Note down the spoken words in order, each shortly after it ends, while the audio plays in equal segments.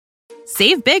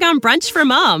Save big on brunch for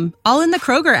mom, all in the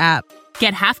Kroger app.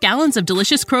 Get half gallons of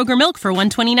delicious Kroger milk for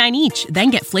 $1.29 each.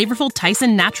 Then get flavorful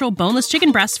Tyson natural boneless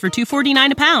chicken breasts for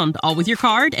 $2.49 a pound, all with your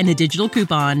card and a digital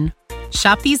coupon.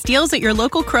 Shop these deals at your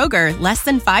local Kroger, less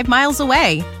than 5 miles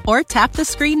away. Or tap the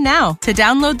screen now to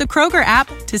download the Kroger app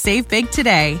to save big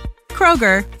today.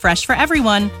 Kroger, fresh for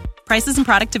everyone. Prices and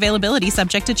product availability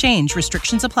subject to change.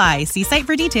 Restrictions apply. See site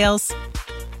for details.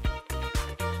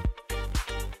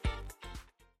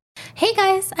 Hey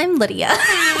guys, I'm Lydia.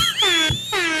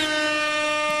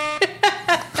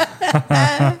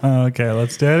 Okay,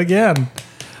 let's do it again.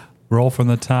 Roll from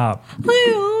the top. Wait,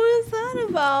 what was that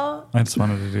about? I just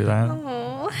wanted to do that.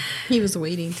 Oh. He was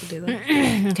waiting to do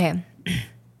that. Okay.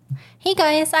 Hey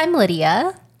guys, I'm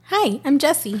Lydia. Hi, I'm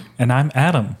Jessie. And I'm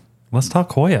Adam. Let's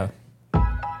talk Hoya.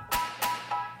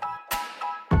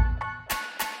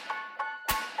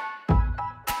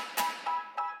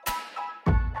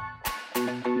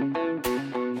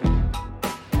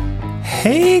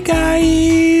 Hey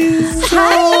guys!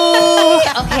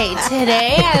 Hi! Okay,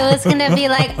 today I was going to be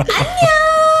like, annyeong!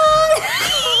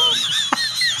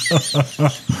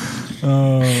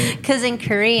 Because in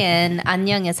Korean,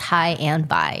 annyeong is hi and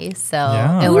bye. So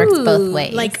Yeah. it works both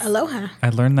ways. Like aloha. I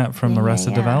learned that from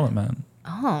Arrested yeah. Development.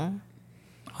 Oh.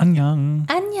 Annyeong.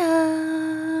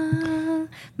 Annyeong.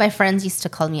 My friends used to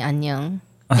call me annyeong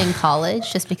in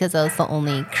college just because that was the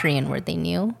only Korean word they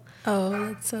knew. Oh,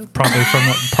 that's so Probably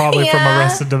from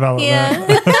Arrested Development. Yeah.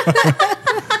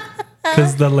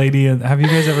 Because the lady, have you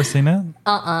guys ever seen it?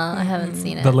 I haven't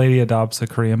seen it. The lady adopts a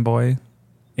Korean boy,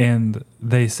 and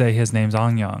they say his name's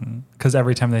Angyong. Because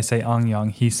every time they say Angyong,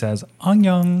 he says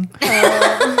Angyong.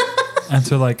 And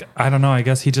so, like, I don't know. I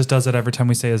guess he just does it every time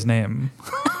we say his name.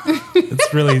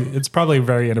 It's probably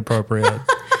very inappropriate.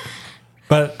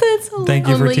 But thank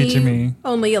you for teaching me.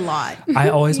 Only a lot. I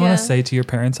always want to say to your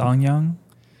parents Angyong.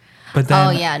 But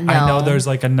then I know there's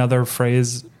like another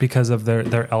phrase because of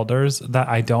their elders that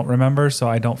I don't remember, so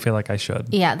I don't feel like I should.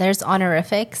 Yeah, there's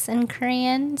honorifics in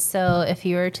Korean. So if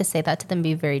you were to say that to them,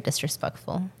 be very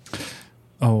disrespectful.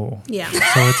 Oh. Yeah.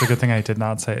 So it's a good thing I did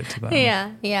not say it to them.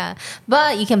 Yeah.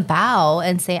 But you can bow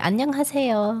and say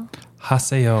안녕하세요.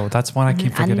 Haseo. That's one I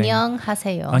keep forgetting.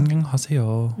 안녕하세요.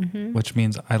 안녕하세요. Which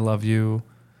means I love you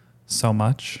so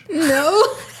much. No.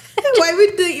 Why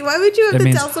would you have to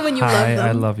means, tell someone you hi, love them?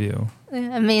 I love you.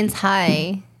 It means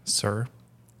hi. Sir.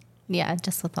 Yeah,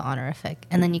 just with the honorific.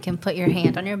 And then you can put your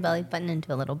hand on your belly button and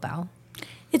do a little bow.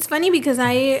 It's funny because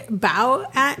I bow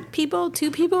at people,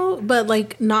 to people, but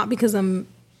like not because I'm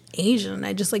Asian.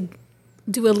 I just like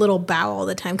do a little bow all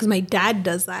the time because my dad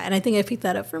does that. And I think I picked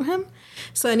that up from him.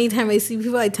 So anytime I see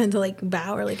people, I tend to like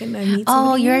bow or like I meet somebody.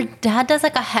 Oh, your dad does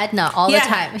like a head nod all the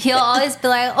time. He'll always be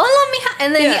like, "Hola, mija,"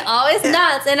 and then he always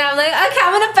nods, and I'm like, "Okay,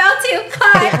 I'm gonna bow too.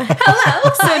 Hi,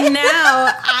 hello." So now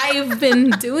I've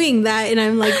been doing that, and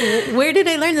I'm like, "Where did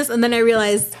I learn this?" And then I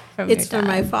realized it's from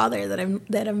my father that I'm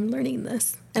learning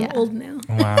this. I'm old now.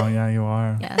 Wow, yeah, you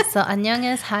are. Yeah. So annyeong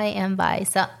is hi and bye.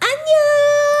 So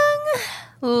annyeong.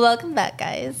 Welcome back,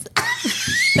 guys.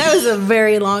 That was a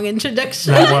very long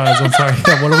introduction. That was. I'm sorry.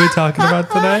 What are we talking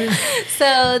about today?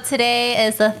 So today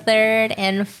is the third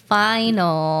and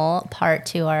final part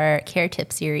to our care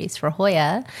tip series for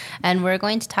Hoya. And we're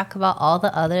going to talk about all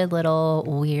the other little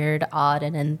weird, odd,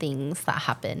 and things that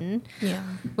happen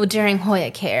during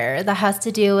Hoya care that has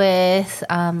to do with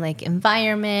like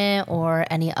environment or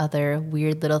any other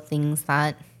weird little things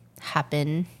that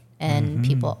happen and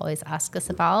people always ask us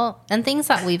about, and things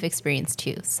that we've experienced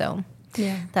too. So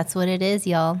that's what it is,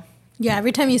 y'all. Yeah,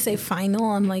 every time you say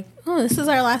final, I'm like, oh, this is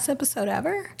our last episode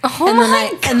ever.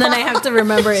 Oh and then I have to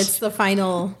remember it's the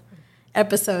final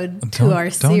episode to our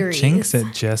series. Don't jinx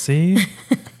it, Jessie.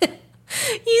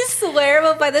 You swear,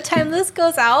 but by the time this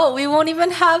goes out, we won't even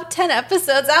have 10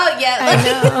 episodes out yet. I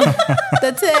know.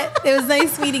 That's it. It was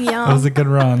nice meeting y'all. That was a good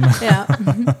run. Yeah.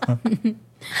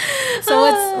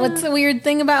 So what's the weird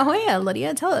thing about Hoya,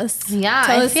 Lydia? Tell us. Yeah,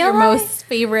 Tell I us feel your like- most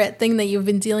favorite thing that you've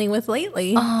been dealing with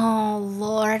lately. Oh,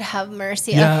 Lord have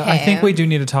mercy. Yeah, Okay. I think we do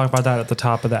need to talk about that at the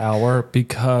top of the hour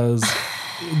because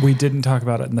we didn't talk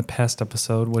about it in the past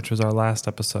episode, which was our last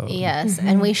episode. Yes,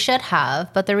 and we should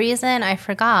have. But the reason I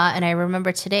forgot and I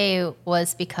remember today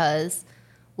was because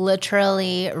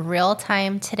literally real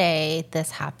time today,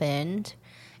 this happened.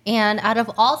 And out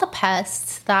of all the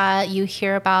pests that you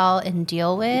hear about and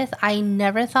deal with, I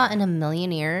never thought in a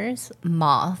million years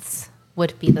moths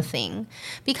would be the thing.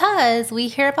 Because we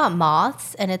hear about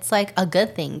moths and it's like a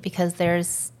good thing because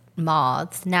there's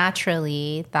moths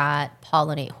naturally that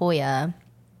pollinate Hoya.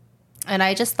 And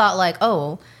I just thought like,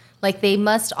 oh, like they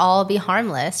must all be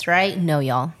harmless, right? No,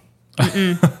 y'all.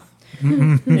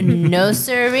 No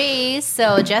siree.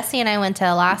 So Jesse and I went to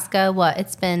Alaska.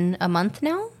 It's been a month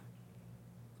now?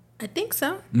 I think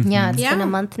so. Yeah, it's been a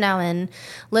month now. And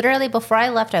literally before I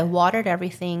left, I watered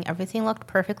everything. Everything looked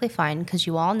perfectly fine because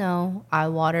you all know I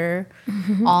water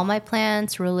all my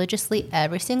plants religiously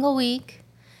every single week.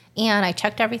 And I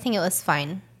checked everything. It was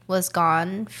fine. Was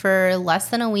gone for less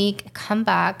than a week. Come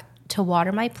back to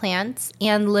water my plants.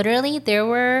 And literally there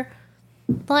were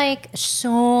like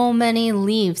so many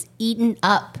leaves eaten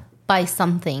up by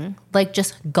something, like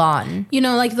just gone. You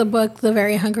know, like the book, The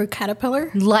Very Hungry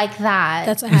Caterpillar? Like that.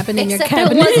 That's what happened in your Except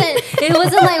cabinet. it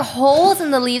wasn't like holes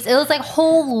in the leaves. It was like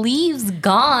whole leaves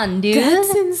gone, dude.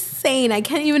 That's insane. I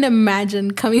can't even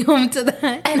imagine coming home to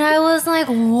that. And I was like,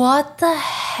 what the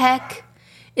heck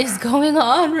is going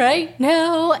on right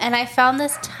now? And I found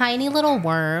this tiny little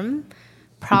worm,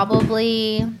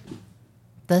 probably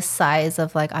the size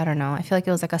of like, I don't know, I feel like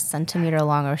it was like a centimeter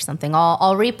long or something.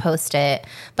 I'll repost it.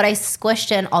 But I squished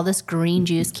it and all this green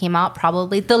juice came out,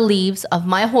 probably the leaves of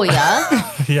my Hoya.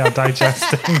 Yeah,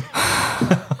 digesting.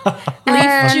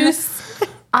 Leaf Juice.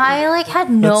 I like had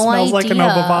no idea. It smells like an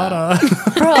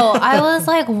obovada. Bro, I was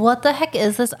like, what the heck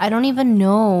is this? I don't even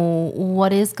know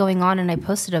what is going on. And I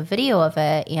posted a video of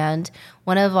it. And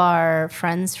one of our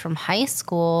friends from high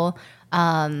school,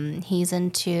 he's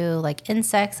into like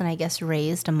insects and I guess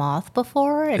raised a moth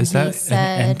before. And Is that he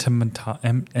said,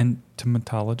 an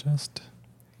entomologist?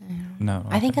 No.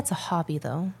 I think it's a hobby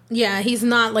though. Yeah, he's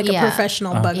not like a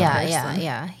professional bug person.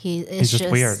 Yeah. He's just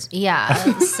weird. Yeah.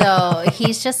 So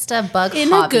he's just a bug In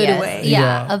hobbyist. a good way.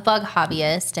 Yeah, a bug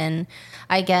hobbyist. And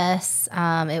I guess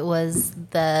it was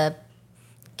the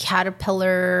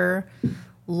caterpillar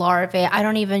larvae. I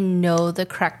don't even know the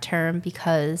correct term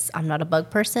because I'm not a bug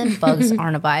person. Bugs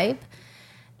aren't a vibe.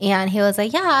 And he was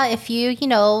like, yeah, if you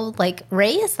like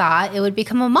raise that, it would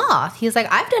become a moth. He was like,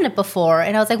 I've done it before.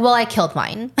 And I was like, well, I killed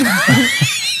mine.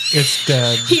 It's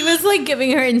dead. He was like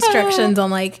giving her instructions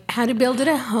on like how to build it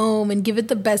at home and give it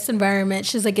the best environment.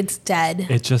 She's like, it's dead.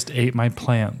 It just ate my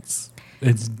plants.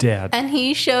 It's dead. And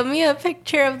he showed me a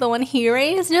picture of the one he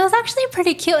raised. And it was actually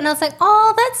pretty cute. And I was like,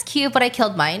 oh, that's cute, but I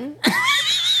killed mine.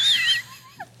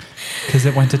 Because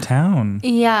it went to town.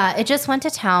 Yeah, it just went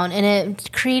to town and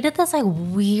it created this like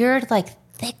weird, like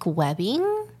thick webbing.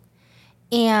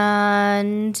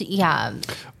 And yeah.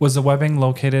 Was the webbing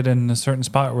located in a certain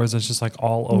spot or was it just like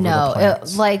all over the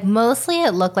plants? Like mostly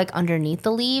it looked like underneath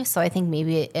the leaves. So I think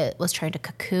maybe it was trying to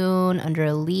cocoon under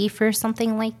a leaf or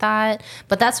something like that.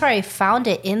 But that's where I found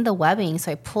it in the webbing.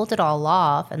 So I pulled it all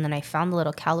off and then I found the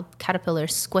little caterpillar,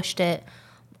 squished it.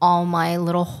 All my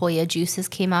little Hoya juices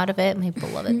came out of it. My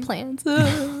beloved plants.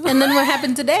 And then what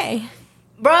happened today?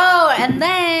 Bro, and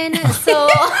then, so...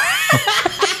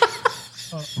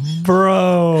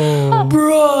 Bro.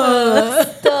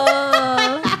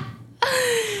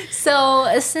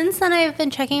 So since then, I've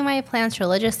been checking my plants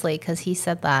religiously because he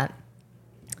said that,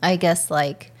 I guess,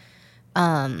 like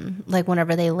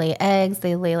whenever they lay eggs,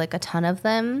 they lay like a ton of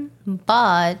them.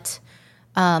 But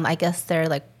I guess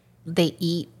they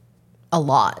eat a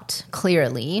lot,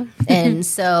 clearly. And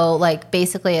so like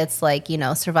basically it's like,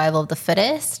 survival of the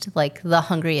fittest, like the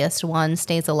hungriest one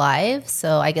stays alive.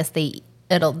 So I guess they'll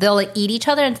like eat each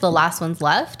other until the last one's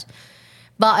left.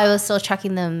 But I was still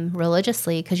checking them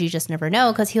religiously because you just never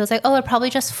know. Because he was like, oh, it probably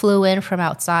just flew in from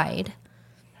outside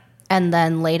and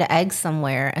then laid an egg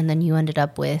somewhere. And then you ended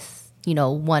up with,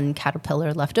 one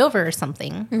caterpillar left over or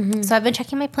something. Mm-hmm. So I've been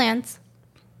checking my plants.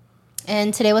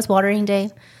 And today was watering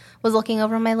day. Was looking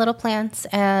over my little plants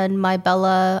and my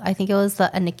Bella, I think it was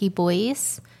the Aniki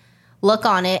boys, look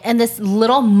on it. And this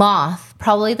little moth,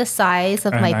 probably the size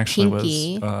of my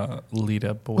pinky. Was,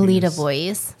 Lita boys. Lita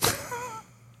boys.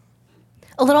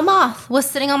 A little moth was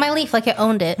sitting on my leaf like it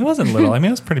owned it. It wasn't little. I mean,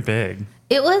 it was pretty big.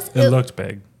 It looked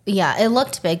big. Yeah, it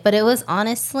looked big, but it was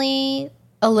honestly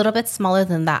a little bit smaller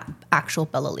than that actual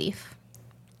Bella leaf.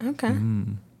 Okay.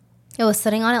 It was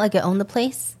sitting on it like it owned the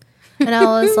place. And I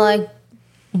was like,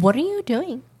 what are you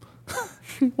doing?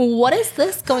 What is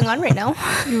this going on right now?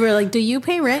 You were like, do you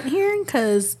pay rent here?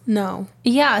 Because no.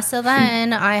 Yeah, so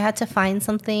then I had to find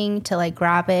something to like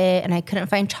grab it and I couldn't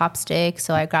find chopsticks.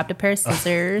 So I grabbed a pair of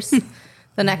scissors,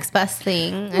 the next best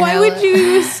thing. Why would you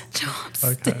use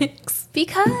chopsticks? Okay.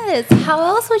 Because how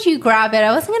else would you grab it?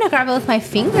 I wasn't going to grab it with my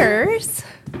fingers.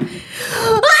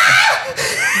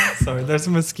 Sorry, there's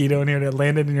a mosquito in here that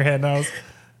landed in your head and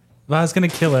I was going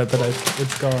to kill it, but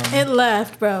it's gone. It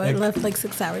left, bro. It left like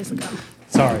 6 hours ago.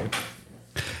 Sorry.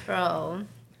 Bro.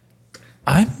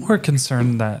 I'm more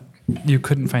concerned that you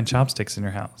couldn't find chopsticks in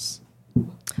your house.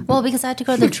 Well, because I had to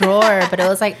go to the drawer, but it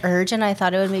was like urgent. I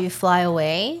thought it would maybe fly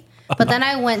away. But then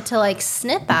I went to like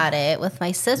snip at it with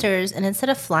my scissors, and instead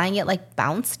of flying, it like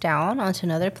bounced down onto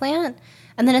another plant.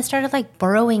 And then it started like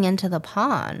burrowing into the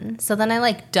pond. So then I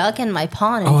like dug in my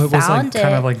pond and Oh, it was found like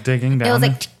kind of like digging down. It was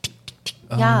like, tick, tick, tick, tick.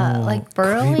 Yeah, Oh, like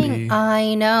burrowing. creepy.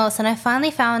 I know. So then I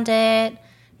finally found it,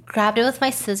 grabbed it with my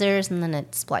scissors, and then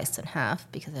it spliced in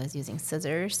half because I was using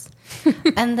scissors.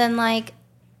 And then like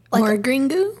More green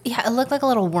goo? yeah, it looked like a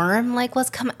little worm like was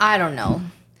coming. I don't know.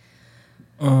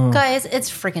 Guys, it's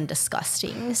freaking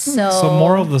disgusting. So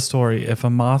moral of the story: if a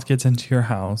moth gets into your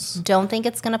house, don't think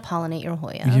it's gonna pollinate your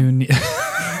Hoya. you need.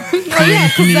 Oh yeah,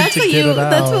 because need that's to what get it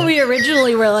that's out. what we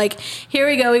originally were like. Here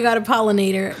we go, we got a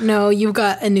pollinator. No, you've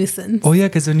got a nuisance. Oh yeah,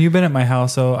 because when you've been at my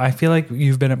house, so I feel like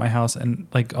you've been at my house and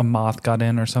like a moth got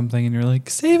in or something, and you're like,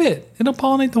 save it, it'll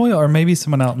pollinate the Hoya, or maybe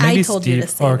someone else. Maybe I told Steve. you to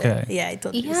save Okay. it. Yeah, I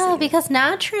told you to Yeah, save it. because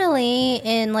naturally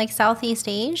in like Southeast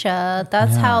Asia,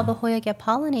 that's how the Hoya get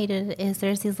pollinated. Is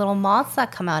there's these little moths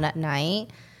that come out at night,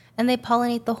 and they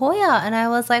pollinate the Hoya. And I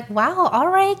was like, wow, all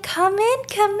right, come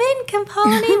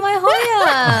pollinate my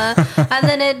Hoya. And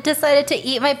then it decided to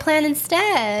eat my plant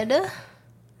instead.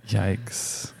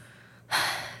 Yikes.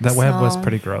 That web was So-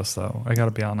 pretty gross, though. I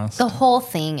gotta be honest. The whole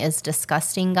thing is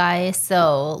disgusting, guys.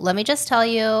 So let me just tell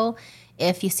you,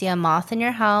 if you see a moth in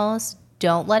your house,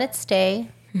 don't let it stay,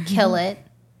 kill it,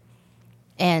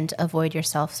 and avoid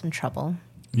yourself some trouble.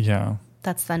 Yeah.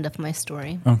 That's the end of my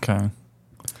story. Okay.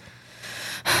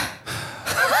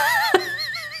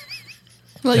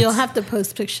 Well, you'll have to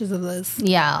post pictures of those.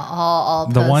 Yeah, I'll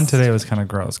The one post- today was kind of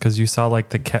gross because you saw like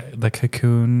the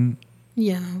cocoon.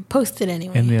 Yeah, post it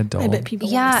anyway. In the I adult. bet people.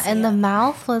 Yeah, wanna see and the it.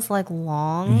 mouth was like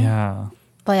long. Yeah.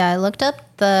 But yeah, I looked up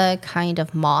the kind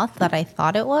of moth that I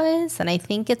thought it was, and I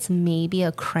think it's maybe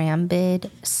a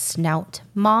crambid snout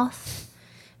moth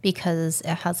because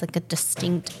it has like a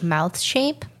distinct mouth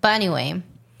shape. But anyway,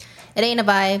 it ain't a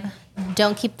vibe.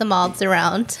 Don't keep the moths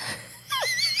around.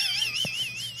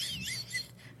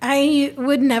 I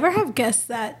would never have guessed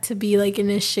that to be like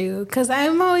an issue because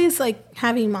I'm always like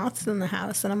having moths in the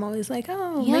house, and I'm always like,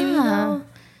 oh, maybe Yeah. they'll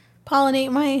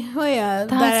pollinate my Hoya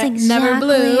That's that exactly never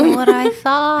blew. what I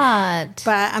thought.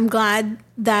 But I'm glad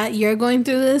that you're going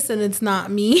through this and it's not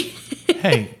me.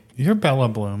 Hey, your Bella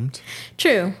bloomed.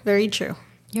 True, very true.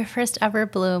 Your first ever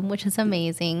bloom, which is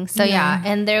amazing. So yeah,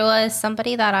 and there was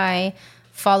somebody that I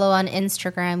follow on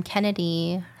Instagram,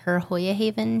 Kennedy, her Hoya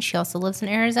Haven. She also lives in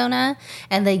Arizona,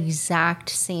 and the exact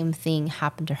same thing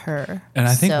happened to her. And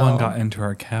I think So, one got into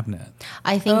her cabinet.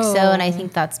 I think so, and I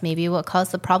think that's maybe what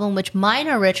caused the problem, which mine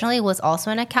originally was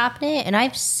also in a cabinet, and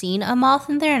I've seen a moth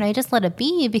in there, and I just let it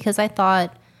be because I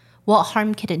thought, what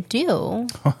harm could it do?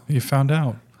 You found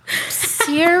out.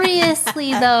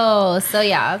 Seriously, though. So,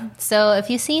 yeah. So, if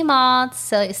you see moths,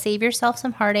 so save yourself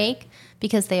some heartache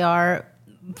because they are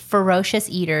ferocious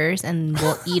eaters and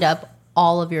will eat up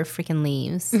all of your freaking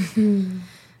leaves.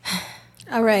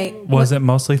 All right. Was it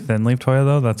mostly thin leaf Hoya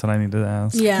though? That's what I needed to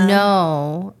ask. Yeah.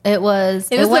 No, it was.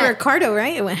 It was the went, Ricardo,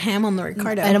 right? It went ham on the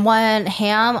Ricardo. and it went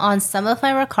ham on some of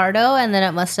my Ricardo, and then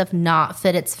it must have not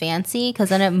fit its fancy because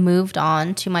then it moved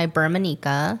on to my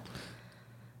Burmanica.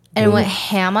 And it went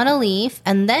ham on a leaf,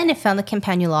 and then it found the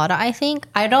campanulata, I think.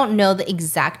 I don't know the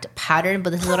exact pattern, but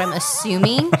this is what I'm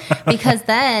assuming. Because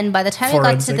then, by the time it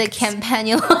got to the Forensics.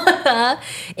 campanulata,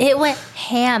 it went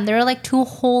ham. There were like 2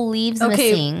 whole leaves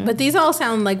okay, missing. but these all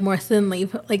sound like more thin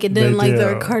leaf. Like it didn't They like the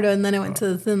do. Ricardo, and then it went to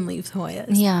the thin leaves Hoyas.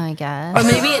 Yeah, I guess. Or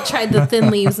maybe it tried the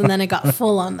thin leaves and then it got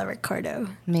full on the Ricardo.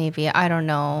 Maybe. I don't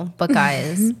know. But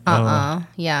guys,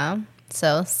 yeah.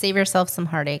 So save yourself some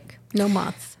heartache. No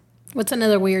moths. What's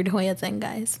another weird Hoya thing,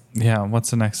 guys? Yeah.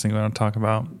 What's the next thing we want to talk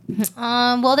about?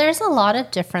 Well, there's a lot of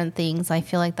different things I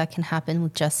feel like that can happen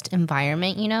with just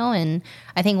environment, you know, and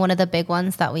I think one of the big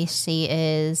ones that we see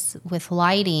is with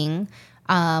lighting.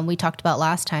 We talked about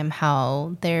last time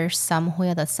how there's some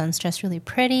Hoya that sun's just really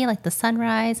pretty, like the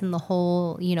sunrise and the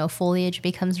whole, you know, foliage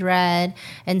becomes red.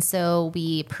 And so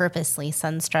we purposely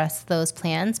sun stress those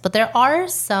plants. But there are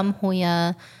some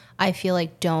Hoya I feel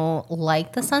like don't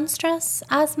like the sun stress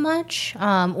as much,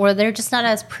 or they're just not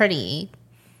as pretty.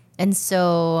 And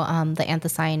so the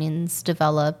anthocyanins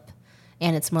develop,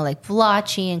 and it's more like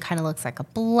blotchy and kind of looks like a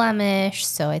blemish.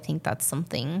 So I think that's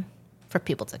something for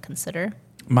people to consider.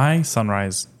 My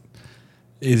sunrise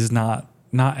is not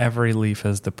every leaf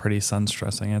is the pretty sun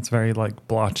stressing. It's very like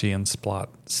blotchy and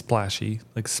splashy,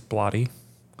 like splotty.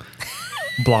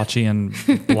 Blotchy and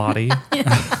blotty.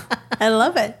 I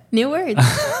love it. New words.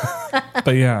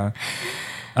 But yeah.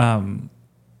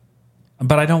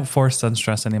 But I don't force sun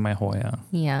stress any of my Hoya.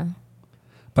 Yeah.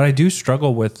 But I do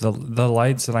struggle with the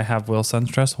lights that I have will sun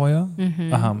stress Hoya.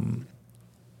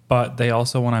 But they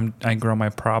also, when I grow my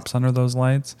props under those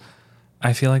lights,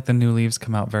 I feel like the new leaves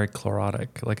come out very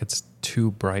chlorotic. Like it's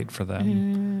too bright for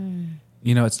them.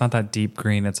 You know, it's not that deep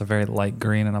green. It's a very light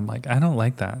green. And I'm like, I don't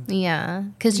like that. Yeah.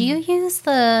 Because you use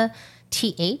the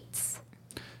T8s?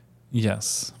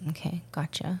 Yes. Okay,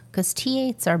 gotcha. Because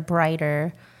T8s are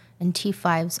brighter and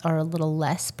T5s are a little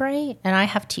less bright. And I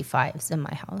have T5s in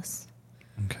my house.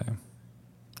 Okay.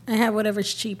 I have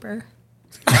whatever's cheaper.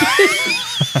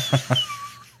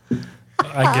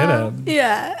 I get it.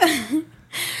 Yeah.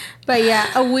 But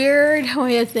yeah, a weird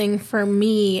Hoya thing for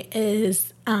me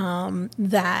is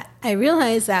that I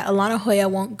realize that a lot of Hoya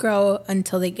won't grow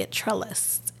until they get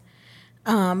trellised.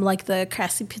 Like the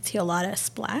crassipetiolata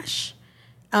splash.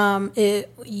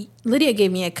 Lydia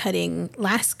gave me a cutting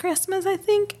last Christmas, I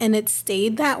think, and it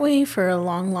stayed that way for a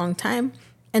long, long time.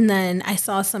 And then I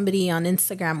saw somebody on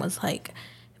Instagram was like,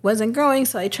 it wasn't growing,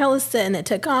 so I trellised it and it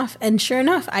took off. And sure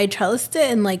enough, I trellised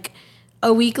it and like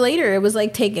a week later, it was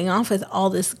like taking off with all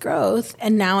this growth.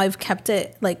 And now I've kept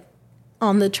it like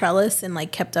on the trellis and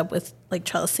like kept up with like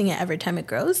trellising it every time it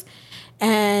grows.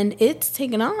 And it's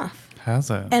taken off.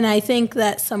 Has it? And I think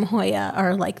that some Hoya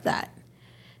are like that.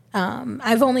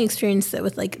 I've only experienced it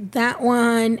with like that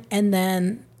one. And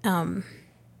then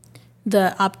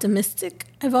the optimistic,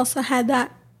 I've also had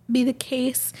that be the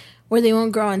case where they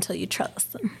won't grow until you trellis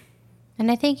them.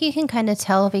 And I think you can kind of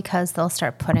tell because they'll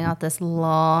start putting out this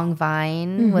long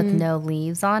vine with no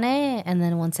leaves on it. And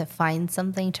then once it finds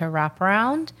something to wrap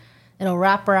around, it'll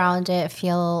wrap around it,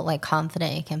 feel like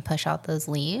confident it can push out those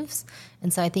leaves.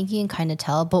 And so I think you can kind of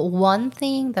tell. But one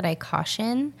thing that I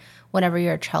caution whenever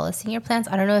you're trellising your plants,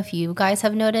 I don't know if you guys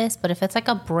have noticed, but if it's like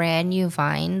a brand new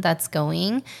vine that's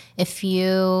going, if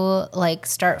you like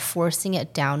start forcing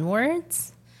it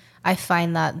downwards, I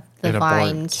find that the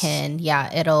vine can,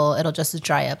 it'll just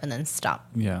dry up and then stop.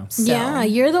 Yeah. So, yeah,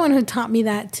 you're the one who taught me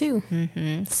that too.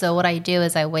 So what I do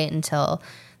is I wait until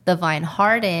the vine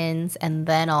hardens and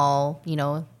then I'll,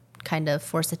 kind of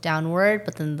force it downward.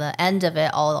 But then the end of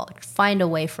it, I'll find a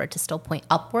way for it to still point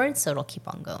upwards so it'll keep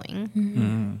on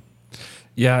going.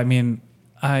 Yeah, I mean,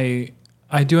 I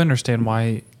do understand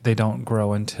why they don't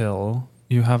grow until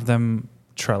you have them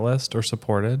trellised or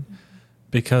supported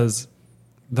because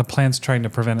the plant's trying to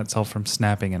prevent itself from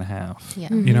snapping in half.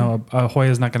 Yeah. You know, a Hoya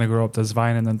is not going to grow up this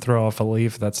vine and then throw off a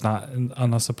leaf that's not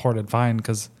on a supported vine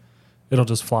because it'll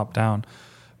just flop down.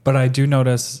 But I do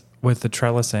notice with the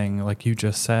trellising, like you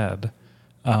just said,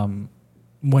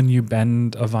 when you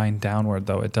bend a vine downward,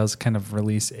 though, it does kind of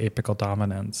release apical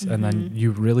dominance. And then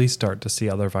you really start to see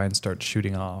other vines start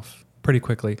shooting off pretty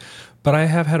quickly. But I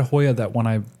have had Hoya that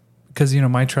when because,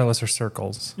 my trellis are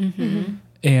circles.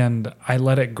 And I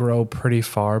let it grow pretty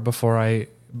far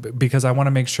because I want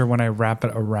to make sure when I wrap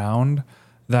it around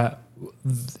that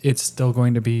it's still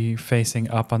going to be facing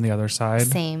up on the other side.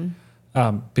 Same.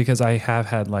 Because I have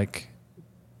had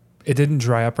it didn't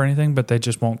dry up or anything, but they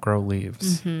just won't grow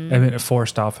leaves. I mean, it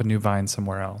forced off a new vine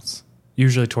somewhere else.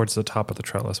 Usually towards the top of the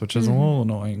trellis, which is a little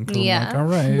annoying. Yeah. I'm like, all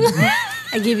right.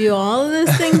 I give you all of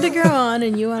this thing to grow on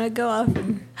and you want to go off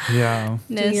and Yeah.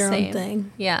 do your own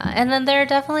thing. Yeah. And then there are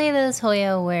definitely those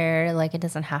Hoya where it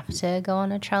doesn't have to go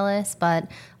on a trellis, but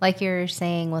like you're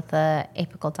saying with the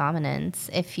apical dominance,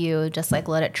 if you just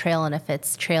let it trail and if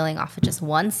it's trailing off of just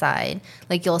one side,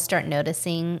 you'll start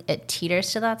noticing it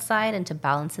teeters to that side and to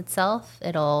balance itself,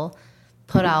 it'll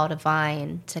put out a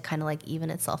vine to kind of even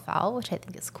itself out, which I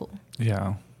think is cool.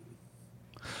 Yeah.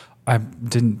 I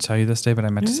didn't tell you this day, but I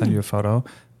meant to send you a photo.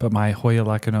 But my Hoya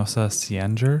lacanosa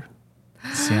Sianger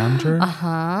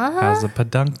has a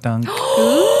pedunk.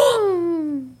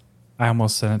 I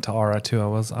almost sent it to Aura too.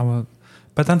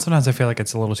 But then sometimes I feel like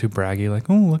it's a little too braggy.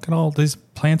 Oh, look at all these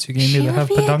plants you gave me that have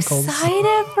peduncles.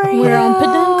 Excited for you. We're on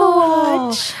peduncle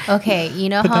watch. Okay, you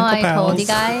know how I Peduncle told you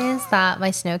pals. guys that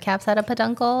my snow caps had a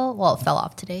peduncle? Well, it fell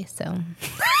off today, so.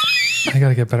 I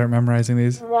gotta get better at memorizing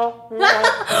these. Okay.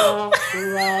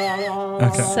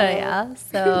 So yeah,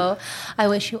 so I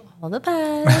wish you all the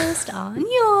best on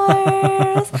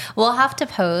yours. We'll have to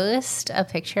post a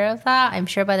picture of that. I'm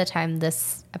sure by the time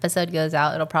this episode goes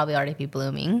out, it'll probably already be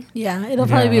blooming. Yeah, it'll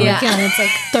probably be Yeah. on its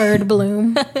third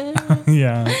bloom.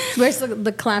 Yeah. Where's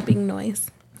the clapping noise?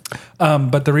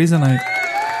 But the reason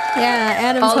Yeah,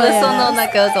 Adam's Oh, this one one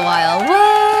that goes a while.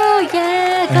 Whoa,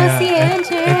 yeah, go see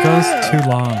Andrew. it goes too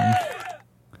long.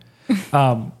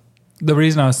 The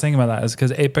reason I was thinking about that is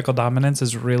because apical dominance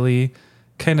is really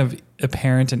kind of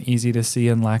apparent and easy to see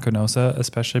in Lacunosa,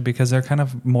 especially because they're kind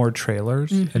of more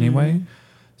trailers anyway.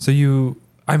 So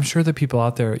I'm sure the people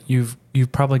out there, you've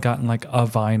probably gotten a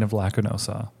vine of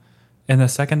Lacunosa. And the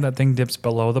second that thing dips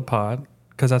below the pot,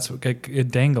 because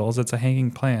it dangles, it's a hanging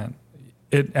plant.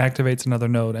 it activates another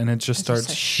node and it just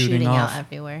starts shooting off out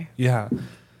everywhere. Yeah.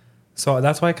 So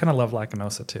that's why I kind of love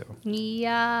Lacanosa too.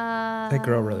 Yeah. They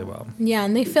grow really well. Yeah,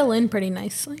 and they fill in pretty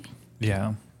nicely.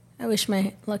 Yeah. I wish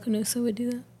my Lacanosa would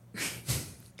do that.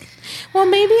 Well,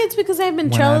 maybe it's because I've been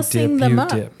trellising them up.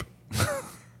 Dip.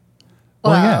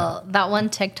 Well, that one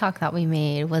TikTok that we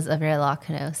made was a very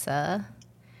Lacanosa,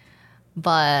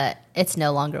 but it's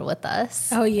no longer with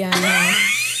us. Oh, yeah. No.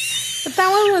 But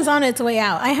that one was on its way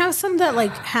out. I have some that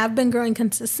like have been growing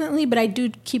consistently, but I do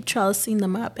keep trellising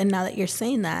them up. And now that you're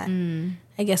saying that,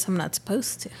 I guess I'm not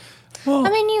supposed to. Well, I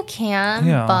mean, you can,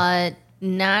 but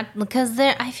not because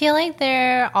I feel like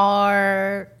there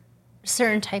are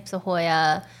certain types of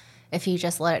Hoya. If you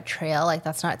just let it trail, like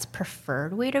that's not its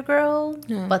preferred way to grow.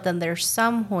 Yeah. But then there's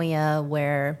some Hoya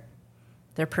where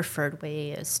their preferred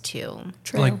way is to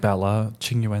trail. Like Bella,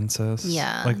 Chinguensis.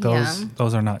 Yeah. Like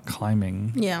those are not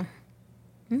climbing. Yeah.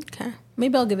 Okay.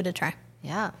 Maybe I'll give it a try.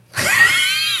 Yeah.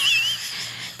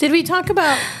 Did we talk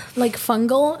about like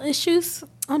fungal issues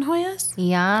on Hoyas?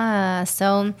 Yeah.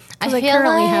 So I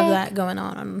currently have that going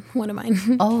on one of mine.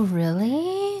 Oh,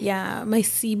 really? Yeah. My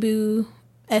Cebu.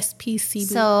 SP Cebu.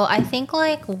 So I think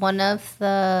like one of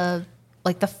the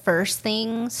first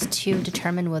things to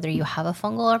determine whether you have a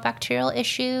fungal or bacterial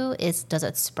issue is, does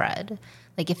it spread?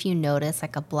 Like if you notice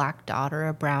like a black dot or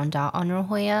a brown dot on your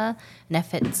Hoya, and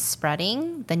if it's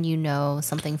spreading, then you know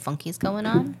something funky is going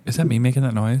on. Is that me making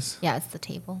that noise? Yeah, it's the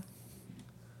table.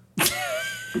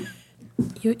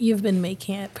 You've been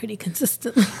making it pretty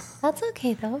consistently. That's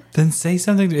okay though. Then say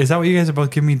something. Is that what you guys are both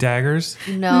giving me daggers?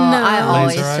 No. I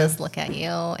always Laser just look at you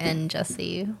and just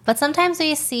see. But sometimes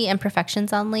we see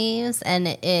imperfections on leaves, and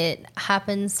it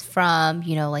happens from,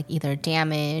 like either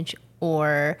damage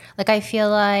or like I feel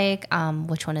like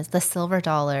which one is the silver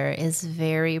dollar is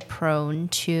very prone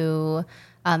to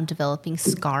developing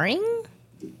scarring.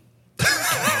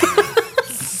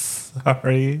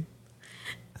 Sorry.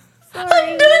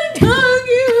 I'm done talking.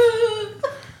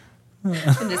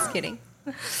 I'm just kidding.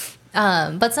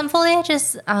 But some foliage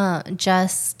is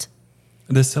just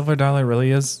the silver dollar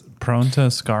really is prone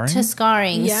to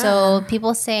scarring. Yeah. So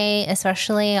people say,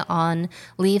 especially on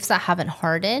leaves that haven't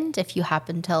hardened, if you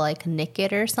happen to like nick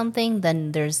it or something,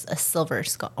 then there's a silver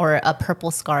or a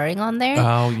purple scarring on there.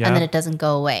 Oh yeah. And then it doesn't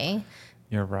go away.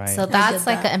 You're right. So that's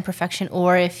like an imperfection.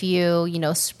 Or if you,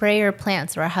 spray your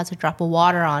plants or it has a drop of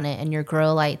water on it and your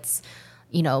grow lights,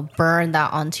 burn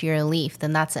that onto your leaf,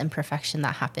 then that's an imperfection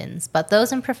that happens. But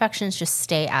those imperfections just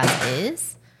stay as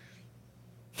is.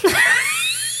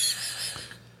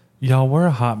 Y'all, we're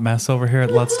a hot mess over here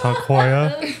at Let's Talk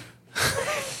Hoya.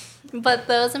 But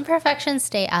those imperfections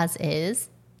stay as is.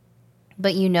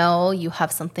 But you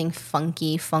have something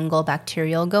funky, fungal,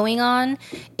 bacterial going on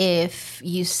if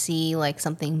you see like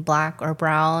something black or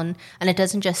brown, and it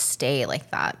doesn't just stay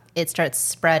like that. It starts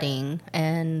spreading,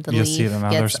 and the leaf see it in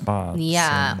other spots.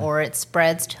 Yeah, or it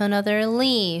spreads to another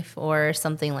leaf or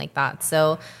something like that.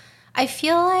 So I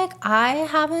feel like I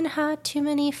haven't had too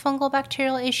many fungal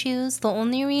bacterial issues. The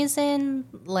only reason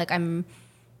like I'm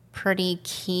pretty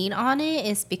keen on it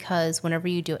is because whenever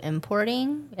you do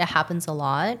importing, it happens a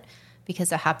lot.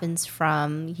 Because it happens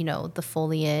from, the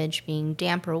foliage being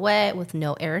damp or wet with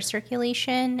no air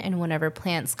circulation. And whenever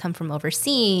plants come from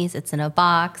overseas, it's in a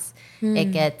box.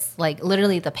 It gets like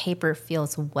literally the paper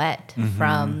feels wet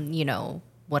from,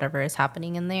 whatever is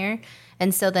happening in there.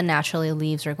 And so then naturally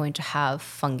leaves are going to have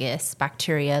fungus,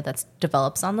 bacteria that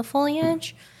develops on the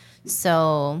foliage.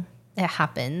 So it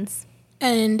happens.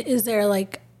 And is there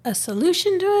like a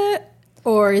solution to it?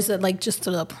 Or is it like just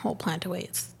throw the whole plant away?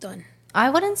 It's done. I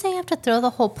wouldn't say you have to throw the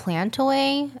whole plant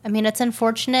away. I mean, it's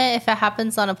unfortunate if it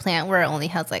happens on a plant where it only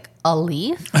has like a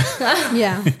leaf.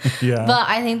 Yeah. Yeah. But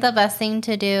I think the best thing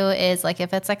to do is like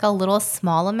if it's like a little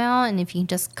small amount and if you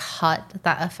just cut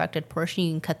that affected portion,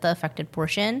 you can cut the affected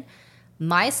portion.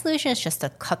 My solution is just to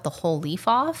cut the whole leaf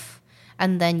off,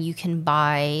 and then you can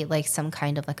buy like some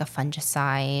kind of like a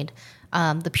fungicide.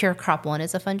 The Pure Crop one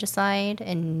is a fungicide,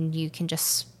 and you can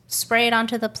just spray it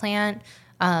onto the plant.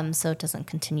 So it doesn't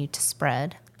continue to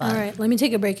spread. All right, let me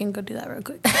take a break and go do that real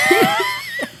quick.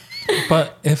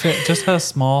 But if it just has a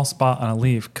small spot on a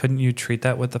leaf, couldn't you treat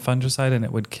that with the fungicide and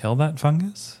it would kill that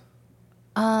fungus?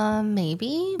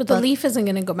 Maybe. But the leaf isn't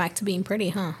going to go back to being pretty,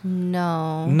 huh?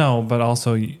 No. No, but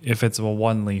also if it's a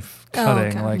one leaf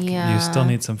cutting, you still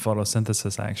need some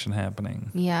photosynthesis action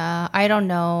happening. Yeah, I don't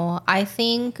know. I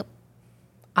think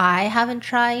I haven't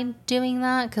tried doing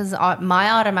that because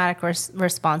my automatic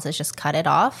response is just cut it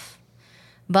off.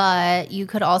 But you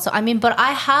could also, but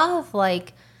I have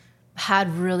like had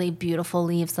really beautiful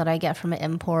leaves that I get from an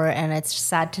import, and it's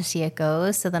sad to see it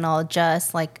go. So then I'll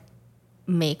just like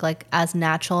make like as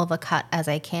natural of a cut as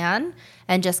I can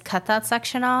and just cut that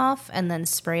section off and then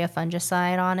spray a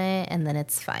fungicide on it and then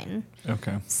it's fine.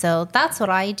 Okay. So that's what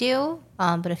I do.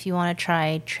 But if you want to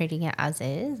try treating it as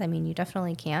is, I mean, you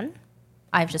definitely can.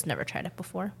 I've just never tried it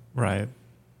before. Right.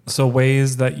 So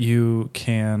ways that you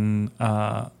can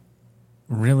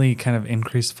really kind of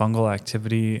increase fungal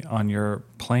activity on your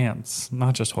plants,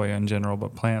 not just Hoya in general,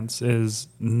 but plants, is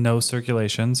no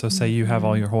circulation. So say you have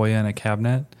all your Hoya in a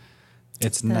cabinet.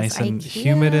 It's nice and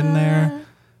humid in there,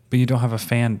 but you don't have a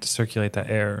fan to circulate that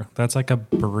air. That's like a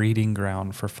breeding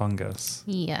ground for fungus.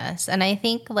 Yes. And I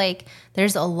think like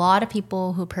there's a lot of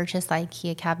people who purchased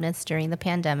IKEA cabinets during the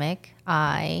pandemic.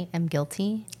 I am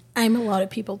guilty. I'm a lot of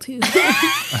people too.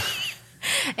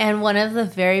 And one of the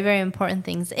very, very important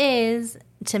things is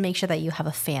to make sure that you have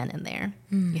a fan in there.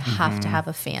 You have to have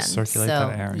a fan. Circulate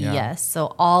that air, yeah. Yes.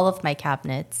 So all of my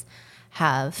cabinets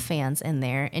have fans in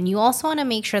there. And you also want to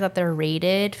make sure that they're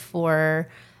rated for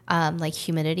like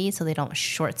humidity so they don't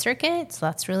short circuit. So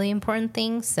that's really important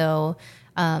thing. So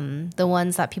the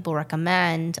ones that people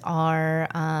recommend are,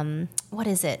 what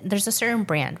is it? There's a certain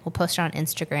brand. We'll post it on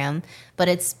Instagram, but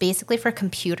it's basically for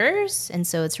computers. And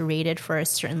so it's rated for a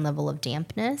certain level of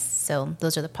dampness. So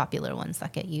those are the popular ones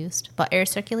that get used. But air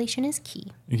circulation is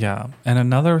key. Yeah. And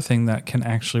another thing that can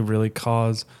actually really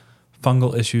cause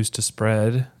fungal issues to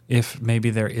spread, if maybe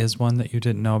there is one that you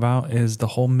didn't know about, is the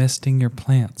whole misting your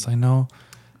plants. I know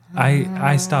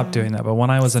I stopped doing that, but when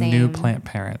I was a new plant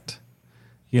parent,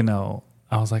 you know,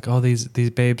 I was like, oh, these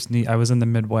babes need, I was in the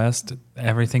Midwest.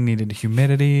 Everything needed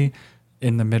humidity.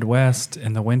 In the Midwest,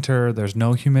 in the winter, there's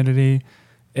no humidity.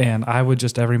 And I would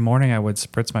just, every morning I would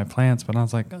spritz my plants, but I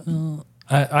was like,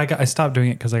 I stopped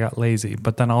doing it because I got lazy.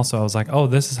 But then also I was like, oh,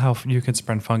 this is how you can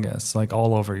spread fungus, like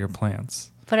all over your plants.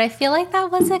 But I feel like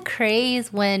that was a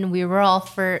craze when we were all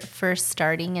first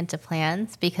starting into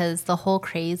plants, because the whole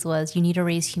craze was you need to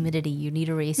raise humidity, you need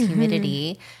to raise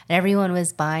humidity. And everyone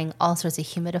was buying all sorts of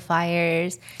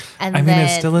humidifiers. And I mean, it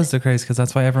still is the craze because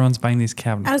that's why everyone's buying these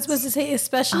cabinets. I was supposed to say,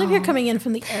 especially if you're coming in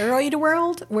from the aeroid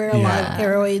world, where a lot of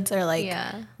aeroids are like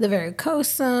the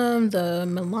varicosum, the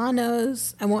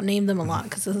Milanos. I won't name them a lot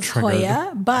because this is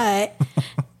Hoya, but...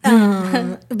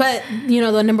 but you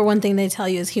know, the number one thing they tell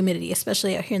you is humidity,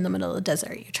 especially out here in the middle of the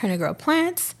desert. You're trying to grow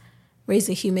plants, raise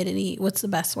the humidity. What's the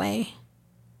best way?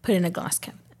 Put in a glass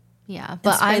cabinet. Yeah,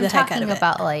 but I'm talking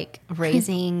about like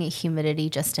raising humidity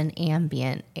just in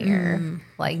ambient air,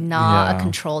 like not a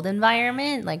controlled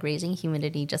environment, like raising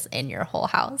humidity just in your whole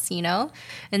house, you know?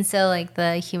 And so like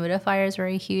the humidifiers were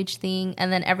a huge thing.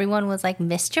 And then everyone was like,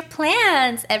 mist your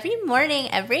plants every morning,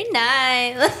 every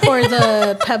night. Or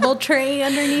the pebble tray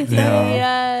underneath it.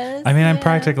 Yes. I mean, I'm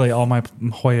practically all my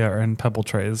Hoya are in pebble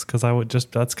trays because I would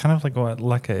just, that's kind of like what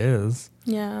leca is.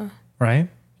 Yeah. Right?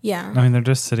 Yeah. I mean, they're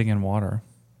just sitting in water.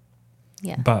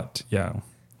 Yeah. But yeah.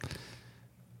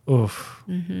 Oof.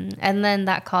 And then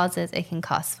it can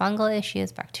cause fungal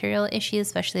issues, bacterial issues,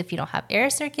 especially if you don't have air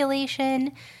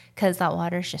circulation, because that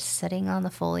water is just sitting on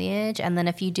the foliage. And then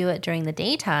if you do it during the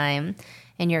daytime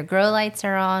and your grow lights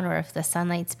are on, or if the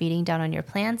sunlight's beating down on your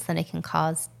plants, then it can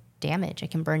cause damage.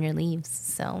 It can burn your leaves.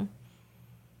 So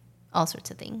all sorts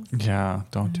of things. Yeah.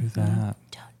 Don't do that.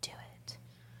 Don't do it.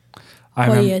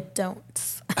 Hoya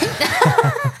don'ts.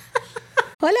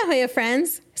 Hola, Hoya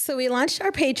friends. So we launched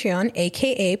our Patreon,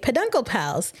 aka Peduncle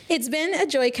Pals. It's been a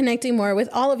joy connecting more with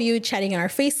all of you, chatting in our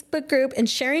Facebook group, and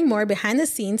sharing more behind the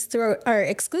scenes through our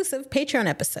exclusive Patreon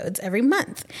episodes every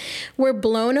month. We're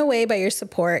blown away by your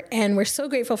support, and we're so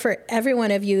grateful for every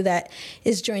one of you that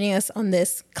is joining us on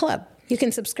this club. You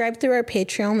can subscribe through our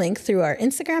Patreon link through our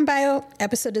Instagram bio,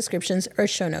 episode descriptions, or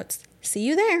show notes. See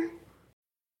you there.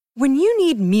 When you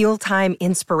need mealtime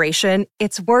inspiration,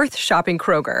 it's worth shopping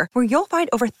Kroger, where you'll find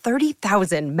over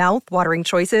 30,000 mouth-watering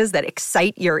choices that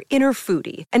excite your inner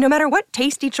foodie. And no matter what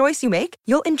tasty choice you make,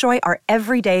 you'll enjoy our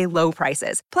everyday low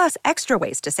prices, plus extra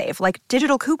ways to save, like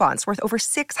digital coupons worth over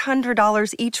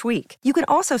 $600 each week. You can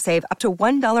also save up to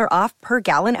 $1 off per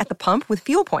gallon at the pump with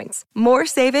fuel points. More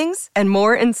savings and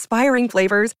more inspiring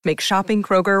flavors make shopping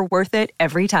Kroger worth it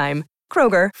every time.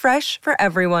 Kroger, fresh for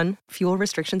everyone. Fuel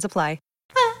restrictions apply.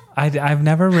 I've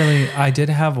never really, I did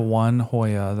have one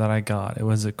Hoya that I got. It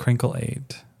was a Crinkle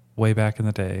 8 way back in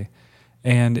the day.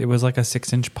 And it was like a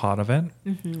 6-inch pot of it,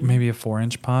 maybe a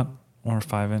 4-inch pot or a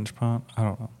 5-inch pot. I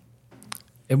don't know.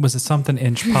 It was a something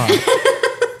inch pot.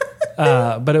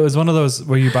 But it was one of those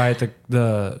where you buy at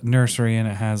the nursery and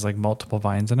it has like multiple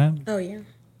vines in it. Oh, yeah.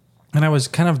 And I was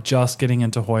kind of just getting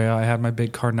into Hoya. I had my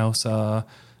big Carnosa,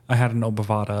 I had an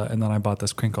Obovata, and then I bought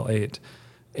this Crinkle 8.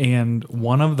 And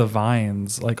one of the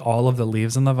vines, like all of the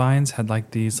leaves on the vines had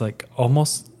like these like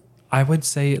almost, I would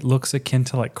say it looks akin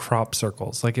to like crop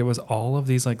circles. Like it was all of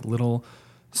these like little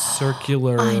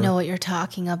circular. I know what you're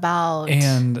talking about.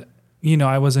 And you know,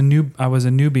 I was a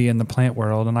newbie in the plant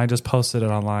world, and I just posted it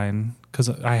online because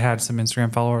I had some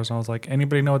Instagram followers, and I was like,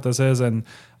 anybody know what this is? And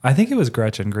I think it was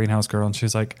Gretchen, Greenhouse Girl, and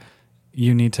she's like,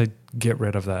 you need to get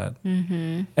rid of that.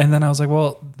 Mm-hmm. And then I was like,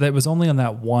 well, that was only on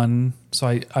that one. So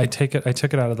I took it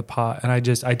out of the pot, and I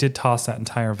did toss that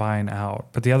entire vine out,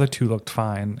 but the other two looked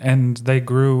fine, and they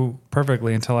grew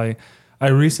perfectly until I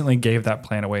recently gave that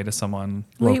plant away to someone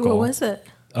local. Wait, what was it?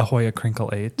 A Hoya Crinkle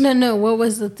 8. No, what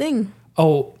was the thing?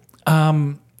 Oh,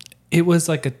 it was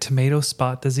like a tomato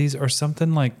spot disease or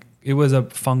something. Like it was a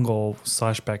fungal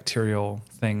 / bacterial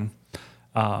thing.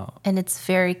 And it's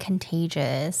very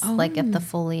contagious. Like if the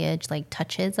foliage like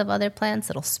touches of other plants,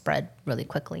 it'll spread really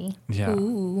quickly. Yeah.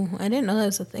 Ooh, I didn't know that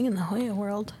was a thing in the Hoya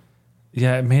world.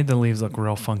 Yeah, it made the leaves look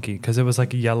real funky because it was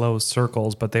like yellow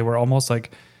circles, but they were almost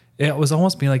like, it was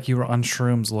almost being like you were on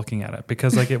shrooms looking at it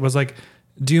because like it was like,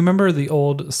 do you remember the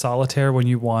old solitaire when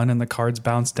you won and the cards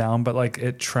bounced down, but like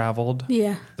it traveled?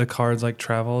 Yeah. The cards like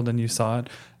traveled and you saw it.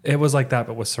 It was like that,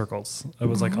 but with circles. It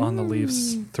was like on the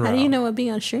leaves throughout. How do you know what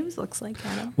being on shrooms looks like,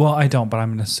 Adam? Well, I don't, but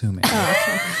I'm assuming. Oh,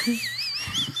 okay.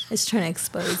 It's trying to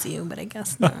expose you, but I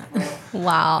guess not.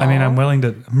 Wow. I mean, I'm willing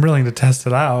to test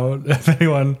it out if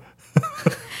anyone.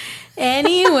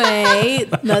 Anyway,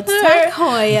 let's talk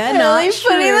Hoya, not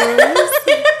shrooms.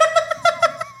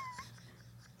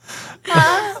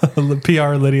 The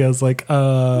PR Lydia's like,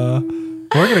 we're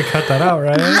gonna cut that out,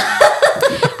 right?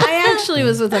 I actually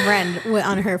was with a friend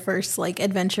on her first like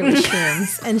adventure with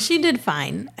shrooms, and she did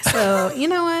fine. So you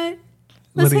know what?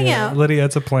 Let's hang out. Lydia,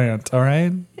 it's a plant, all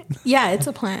right? Yeah, it's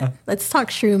a plant. Let's talk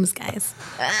shrooms, guys.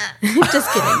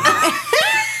 Just kidding.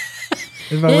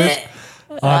 If I wish,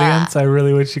 audience, I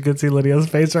really wish you could see Lydia's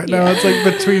face right now. It's like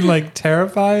between like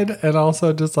terrified and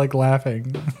also just like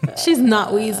laughing. She's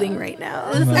not wheezing right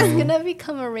now. This is going to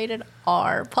become a rated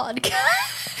R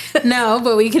podcast. No,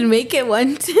 but we can make it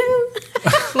one too.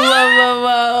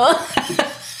 Whoa.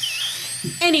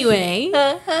 Anyway,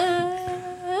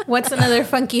 what's another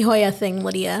funky Hoya thing,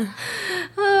 Lydia?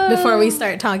 Before we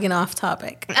start talking off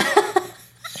topic.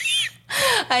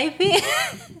 I think...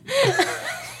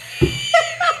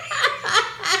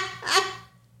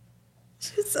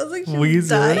 She sounds like she's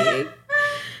Wheezer. dying.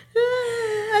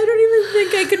 I don't even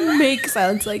think I could make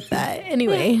sounds like that.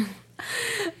 Anyway.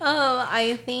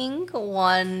 I think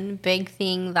one big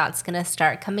thing that's going to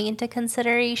start coming into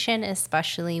consideration,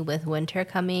 especially with winter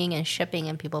coming and shipping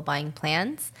and people buying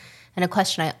plants, and a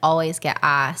question I always get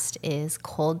asked is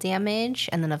cold damage,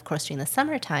 and then of course during the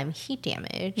summertime, heat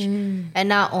damage. And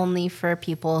not only for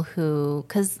people who,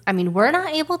 because I mean, we're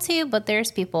not able to, but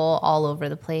there's people all over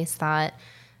the place that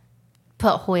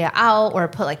put Hoya out or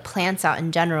put like plants out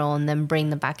in general and then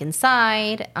bring them back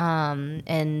inside.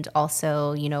 And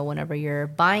also, you know, whenever you're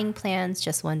buying plants,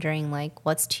 just wondering like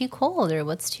what's too cold or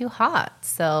what's too hot.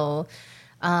 So,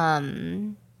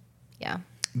 yeah.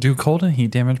 Do cold and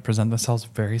heat damage present themselves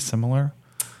very similar?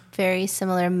 Very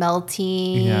similar,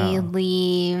 melty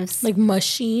leaves. Like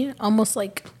mushy, almost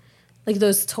like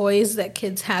those toys that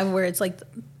kids have where it's like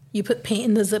you put paint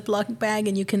in the Ziploc bag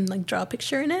and you can like draw a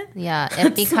picture in it. Yeah, it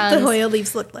That's becomes... what the Hoya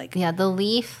leaves look like. Yeah, the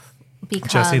leaf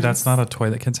becomes... Jesse, that's not a toy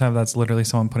that kids have. That's literally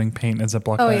someone putting paint in a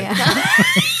Ziploc Oh, bag. yeah.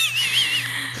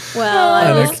 Well,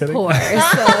 I No was kidding. poor,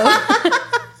 so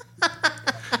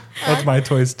That's my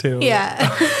toys too. yeah.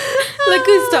 Look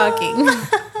who's talking.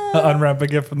 Unwrap a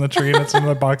gift from the tree and it's in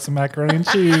a box of macaroni and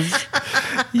cheese.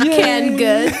 Canned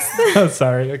goods. Oh,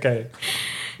 sorry. Okay.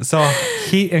 So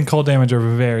heat and cold damage are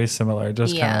very similar.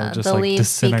 Just kind of just the like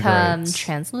leaves become disintegrates.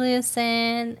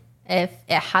 translucent. If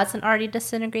it hasn't already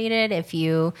disintegrated, if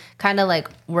you kind of like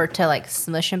were to like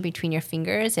smush them between your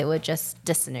fingers, it would just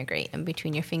disintegrate in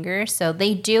between your fingers. So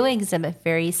they do exhibit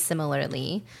very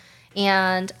similarly.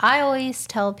 And I always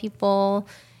tell people,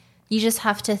 you just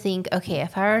have to think, okay,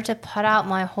 if I were to put out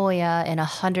my Hoya in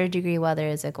 100-degree weather,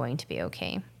 is it going to be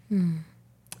okay?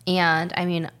 And I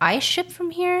mean, I ship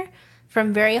from here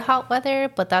from very hot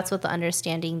weather, but that's with the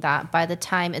understanding that by the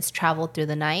time it's traveled through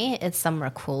the night, it's somewhere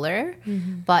cooler.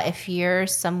 But if you're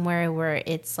somewhere where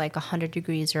it's like 100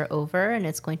 degrees or over and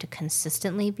it's going to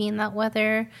consistently be in that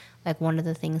weather, like one of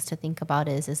the things to think about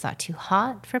is that too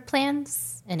hot for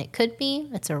plants? And it could be.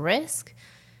 It's a risk.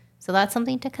 So that's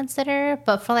something to consider.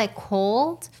 But for like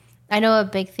cold, I know a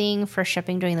big thing for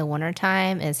shipping during the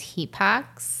wintertime is heat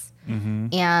packs.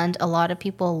 And a lot of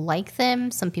people like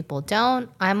them. Some people don't.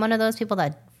 I'm one of those people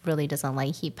that really doesn't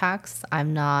like heat packs.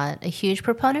 I'm not a huge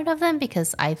proponent of them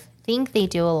because I think they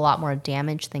do a lot more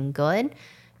damage than good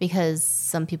because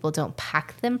some people don't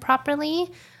pack them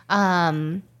properly.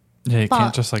 Yeah, you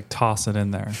can't just like toss it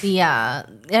in there. Yeah,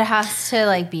 it has to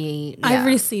like be. Yeah. I've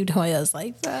received Hoyas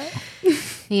like that.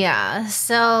 Yeah.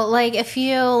 So like if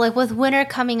you like with winter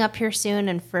coming up here soon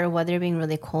and for weather being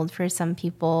really cold for some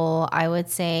people, I would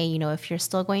say, you know, if you're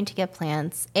still going to get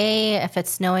plants, if it's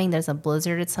snowing, there's a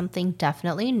blizzard or something,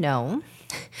 definitely no.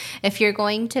 If you're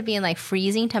going to be in like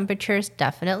freezing temperatures,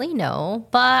 definitely no.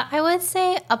 But I would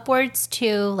say upwards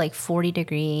to like 40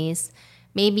 degrees,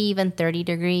 maybe even 30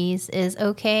 degrees is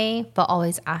okay, but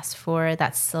always ask for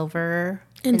that silver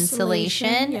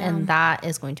insulation, yeah. and that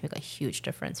is going to make a huge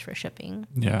difference for shipping.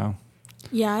 Yeah.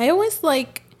 Yeah, I always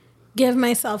like give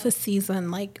myself a season.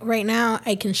 Like right now,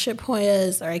 I can ship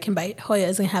Hoyas, or I can buy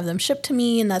Hoyas and have them shipped to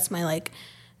me, and that's my like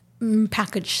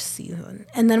package season.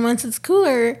 And then once it's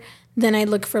cooler, then I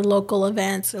look for local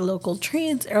events or local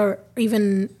trades, or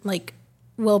even like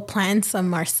we'll plan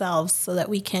some ourselves so that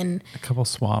we can A couple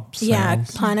swaps. Yeah,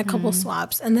 plan a couple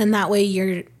swaps, and then that way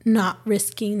you're not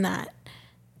risking that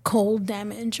cold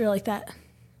damage or like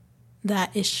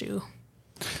that issue.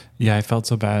 Yeah, I felt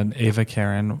so bad. Ava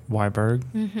Karen Weiberg,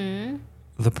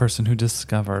 the person who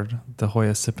discovered the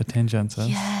Hoya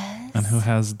sipitangensis and who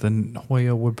has the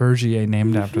Hoya Webergier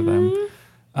named after them,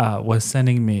 was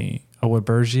sending me a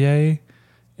Webergier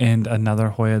and another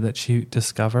Hoya that she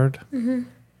discovered.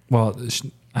 Well,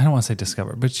 I don't want to say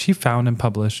discovered, but she found and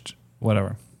published,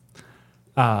 whatever.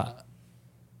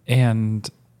 And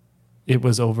it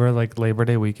was over like Labor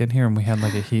Day weekend here, and we had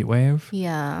like a heat wave.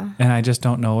 Yeah. And I just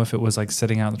don't know if it was like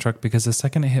sitting out in the truck, because the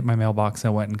second it hit my mailbox, I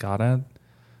went and got it.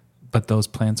 But those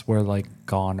plants were like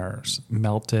goners,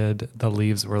 melted. The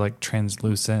leaves were like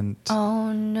translucent.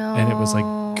 Oh no. And it was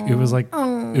like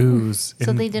ooze. So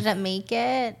And they didn't make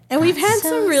it. And we've had So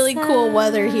some really cool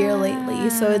weather here lately,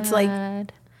 so it's like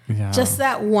sad. yeah. just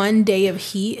that one day of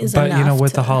heat is But enough. you know,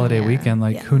 with to, the holiday weekend,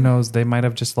 like Yeah. who knows? They might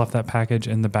have just left that package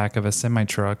in the back of a semi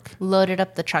truck. Loaded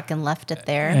up the truck and left it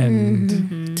there.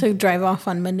 And to drive off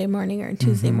on Monday morning or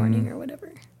Tuesday morning or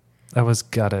whatever. I was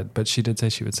gutted, but she did say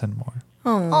she would send more.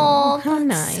 Oh, how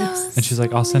that's nice. And she's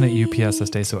like, I'll send it UPS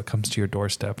this day so it comes to your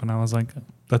doorstep. And I was like,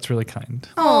 that's really kind.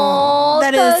 Oh,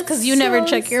 That is because you never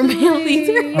check your mail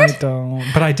either. I don't.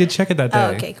 But I did check it that day.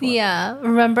 Oh, okay, cool. Yeah.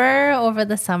 Remember over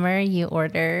the summer you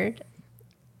ordered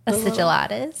a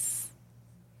sigillatus?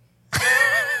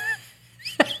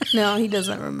 No, he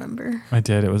doesn't remember. I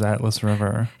did. It was Atlas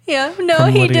River. Yeah. No,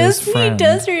 From he Lydia's does. friend. He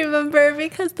does remember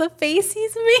because the face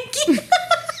he's making.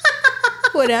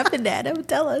 What happened, Adam?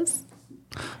 Tell us.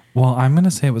 Well, I'm going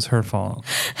to say it was her fault.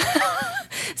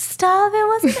 Stop! It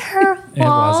wasn't her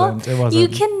fault. It wasn't. You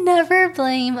can never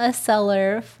blame a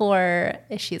seller for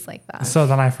issues like that. So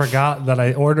then I forgot that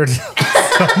I ordered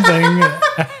something.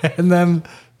 And then,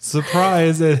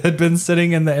 surprise, it had been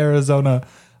sitting in the Arizona,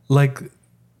 like,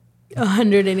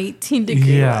 118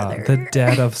 degree weather. the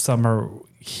dead of summer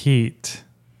heat.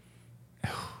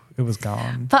 It was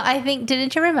gone. But I think,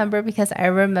 didn't you remember? Because I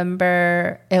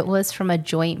remember it was from a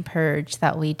joint purge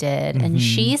that we did. And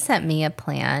she sent me a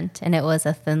plant, and it was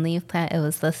a thin leaf plant. It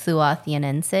was the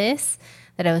Thuathianensis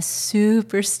that I was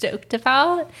super stoked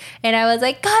about. And I was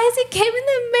like, guys, it came in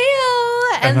the mail.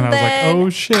 And then I was like, oh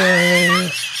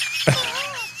shit.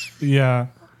 Yeah.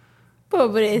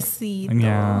 Pobrecito.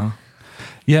 Yeah.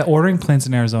 Yeah, ordering plants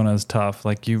in Arizona is tough.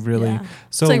 Like you really, Yeah.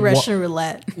 so It's like Russian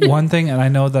roulette. one thing, and I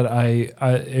know that I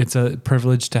it's a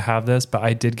privilege to have this, but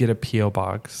I did get a PO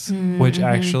box, which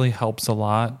actually helps a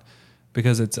lot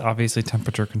because it's obviously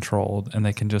temperature controlled, and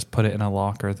they can just put it in a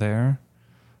locker there.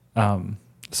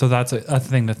 So that's a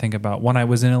thing to think about. When I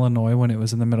was in Illinois, when it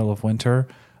was in the middle of winter,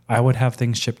 I would have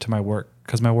things shipped to my work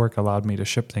because my work allowed me to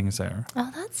ship things there.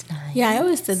 Oh, that's nice. Yeah, I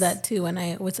always did that too when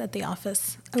I was at the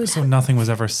office. So nothing was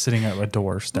ever sitting at a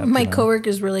doorstep. My you know?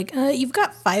 coworkers were like, "You've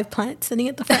got 5 plants sitting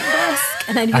at the front desk,"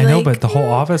 and I'd be I like, know, but the whole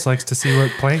office likes to see what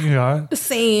plant you got.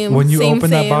 Same. When you same,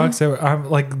 open that same. box,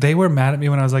 they were mad at me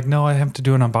when I was like, "No, I have to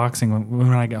do an unboxing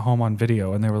when I get home on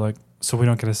video," and they were like, "So we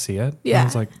don't get to see it?" And Yeah. I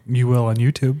was like, "You will on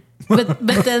YouTube." But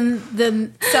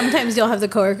then sometimes you'll have the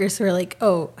coworkers who are like,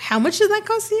 "Oh, how much did that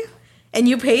cost you? And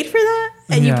you paid for that?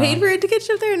 And Yeah. you paid for it to get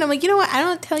shipped there?" And I'm like, you know what? I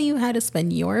don't tell you how to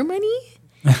spend your money.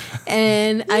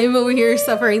 And I'm over here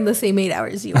suffering the same 8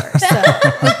 hours you are.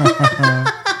 So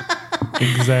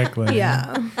Exactly.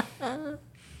 yeah.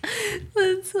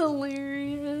 That's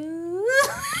hilarious.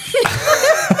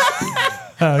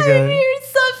 Okay. You're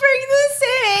suffering the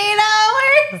same 8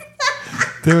 hours.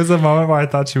 There was a moment where I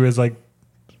thought she was like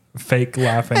fake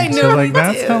laughing. I She know, was like, me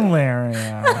 "That's too. hilarious."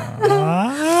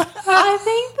 I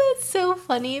think that's so funny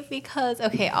funny because,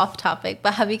 okay, off topic,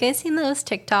 but have you guys seen those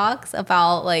TikToks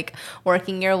about like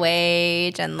working your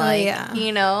wage and like,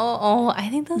 you know, I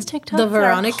think those TikToks The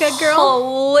Veronica are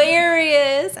girl?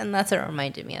 hilarious. And that's what it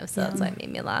reminded me of. So that's why it made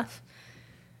me laugh.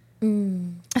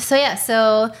 So yeah,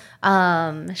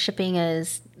 shipping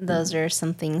those are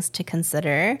some things to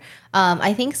consider.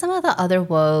 I think some of the other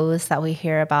woes that we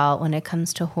hear about when it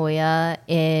comes to Hoya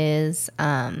is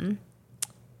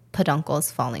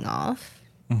peduncles falling off.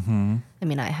 Mm-hmm. I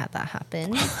mean, I had that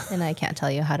happen, and I can't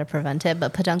tell you how to prevent it,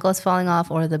 but peduncles falling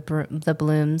off or the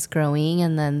blooms growing,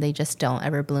 and then they just don't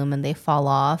ever bloom and they fall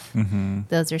off. Mm-hmm.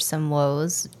 Those are some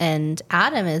woes. And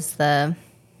Adam is the...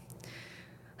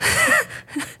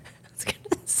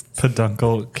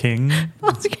 Peduncle king. I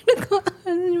was gonna go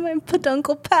on my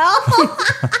peduncle pal.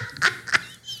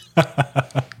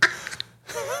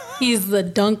 He's the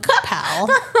dunk pal.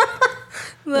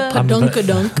 The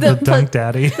Pedunkadunk. The dunk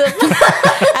daddy.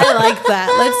 I like that.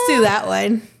 Let's do that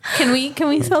one. Can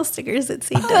we sell stickers that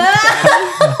say dunk daddy?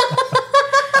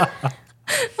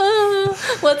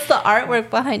 What's the artwork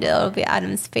behind it? It'll be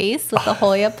Adam's face with the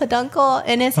Hoya peduncle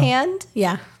in his hand.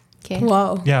 Yeah. Okay.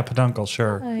 Whoa. Yeah, peduncle,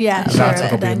 sure. Yeah, That's sure.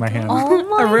 what'll be in my hand.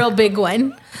 A real big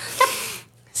one.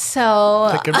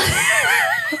 So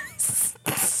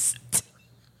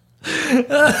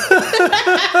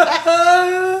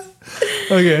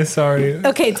Okay, sorry.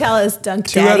 Okay, tell us, dunk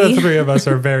Two out of daddy. three of us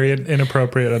are very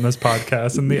inappropriate on this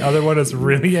podcast, and the other one is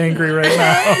really angry right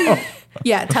now.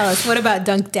 Yeah, tell us. What about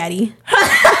dunk daddy?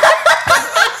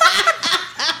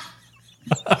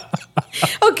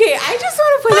 Okay, I just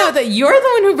want to point out that you're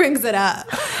the one who brings it up.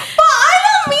 But I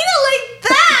don't mean it like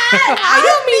that.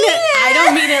 I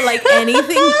don't mean it like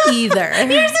anything either.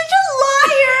 You're such a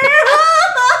liar.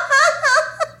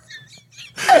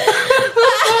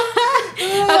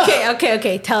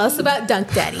 Okay. Tell us about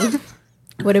Dunk Daddy.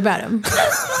 What about him?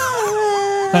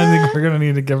 I think we're gonna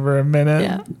need to give her a minute.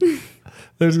 Yeah.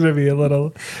 There's gonna be a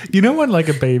little, you know, when like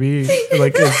a baby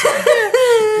like is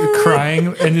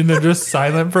crying and then they're just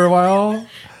silent for a while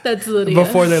That's Lydia.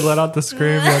 before they let out the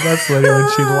scream. Yeah, that's Lydia when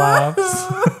she laughs.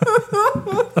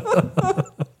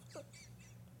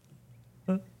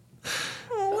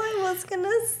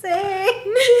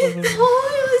 All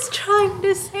I was trying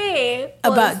to say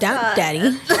About Dunk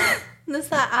Daddy. is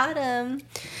that Adam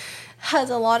has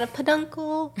a lot of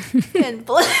peduncle and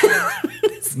blood.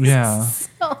 Yeah.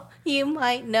 So you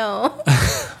might know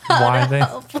Why they?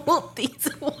 help these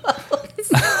woes.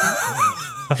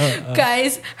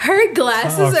 Guys, her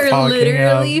glasses are fogging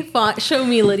literally show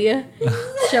me, Lydia.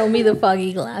 Show me the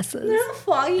foggy glasses. They're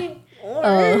foggy.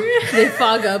 Oh, they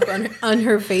fog up on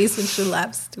her face when she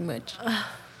laughs too much.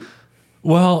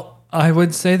 Well, I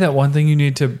would say that one thing you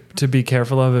need to be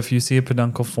careful of if you see a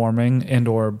peduncle forming and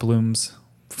or blooms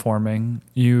forming,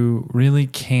 you really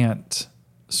can't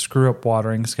screw up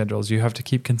watering schedules. You have to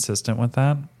keep consistent with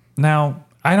that. Now,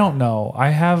 I don't know. I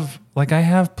have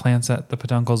plants that the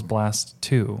peduncles blast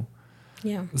too.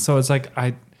 Yeah. So it's like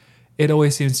it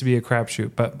always seems to be a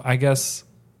crapshoot. But I guess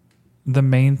the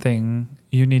main thing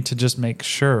you need to just make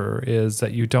sure is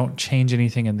that you don't change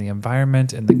anything in the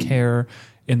environment, in the care,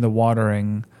 in the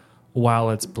watering while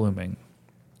it's blooming.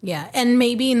 Yeah, and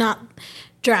maybe not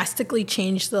drastically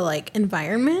change the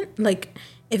environment. Like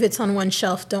if it's on one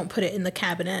shelf, don't put it in the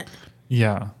cabinet.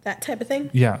 Yeah. That type of thing.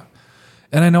 Yeah.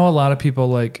 And I know a lot of people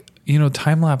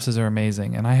time lapses are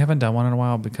amazing. And I haven't done one in a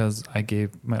while because I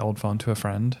gave my old phone to a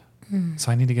friend.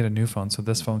 So I need to get a new phone. So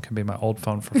this phone can be my old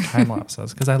phone for time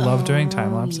lapses because I love doing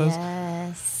time lapses.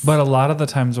 Yes. But a lot of the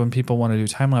times when people want to do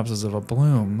time lapses of a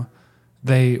bloom,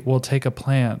 they will take a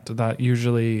plant that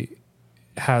usually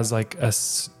has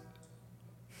that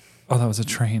was a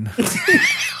train. What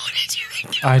did you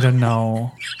think? I don't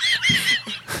know.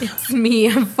 It's me.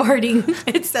 I'm farting.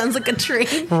 It sounds like a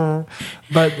train.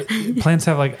 But plants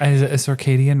have a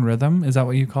circadian rhythm. Is that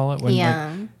what you call it?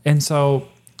 Yeah. And so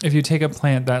if you take a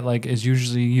plant that is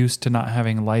usually used to not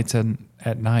having lights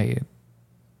at night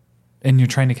and you're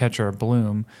trying to catch a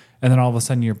bloom and then all of a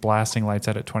sudden you're blasting lights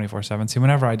at it 24/7. See,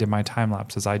 whenever I did my time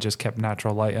lapses, I just kept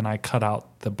natural light and I cut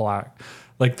out the black,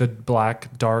 the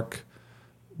black, dark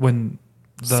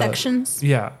sections.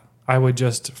 Yeah. I would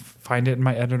just find it in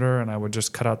my editor and I would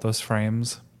just cut out those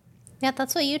frames. Yeah,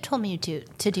 that's what you told me to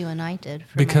do, and I did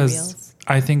for my Because reels.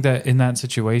 I think that in that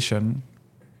situation,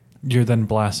 you're then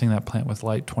blasting that plant with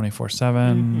light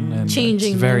 24/7 and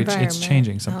Changing it's the it's environment.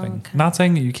 changing something. Oh, okay. Not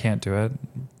saying that you can't do it,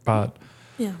 but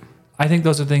Yeah. I think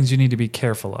those are things you need to be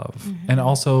careful of. And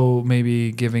also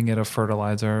maybe giving it a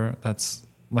fertilizer that's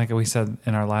like we said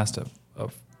in our last a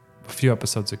few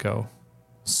episodes ago.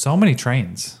 So many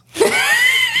trains.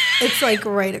 It's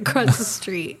right across the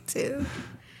street too.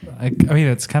 I mean,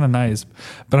 it's kind of nice,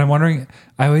 but I'm wondering.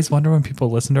 I always wonder when people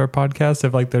listen to our podcast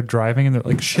if like they're driving and they're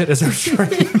like, "Shit, is there a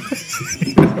train?"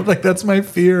 Like that's my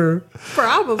fear.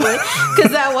 Probably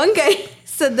because that one guy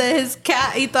said that his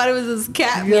cat. He thought it was his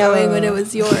cat meowing when it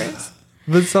was yours.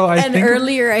 But so and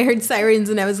earlier I heard sirens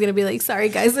and I was gonna be like, "Sorry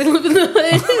guys, I live in the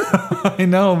hood." I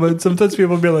know, but sometimes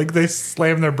people be like, they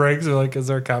slam their brakes. They're like, "Is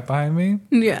there a cat behind me?"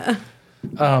 Yeah.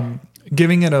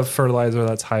 Giving it a fertilizer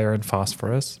that's higher in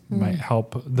phosphorus might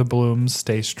help the blooms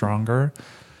stay stronger.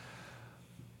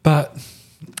 But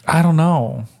I don't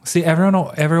know. See,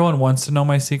 everyone wants to know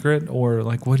my secret or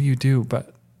like, what do you do?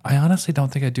 But I honestly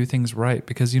don't think I do things right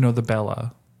because, the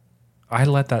Bella, I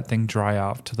let that thing dry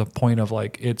off to the point of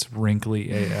like, it's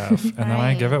wrinkly AF. And then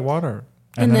I give it water.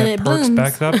 And then it perks blooms.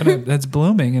 back up and it's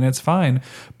blooming and it's fine.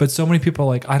 But so many people are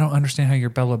like, I don't understand how your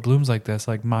Bella blooms like this.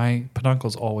 Like my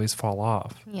peduncles always fall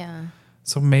off. Yeah.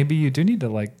 So maybe you do need to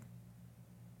like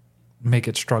make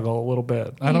it struggle a little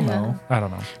bit. I don't know.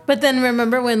 But then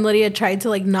remember when Lydia tried to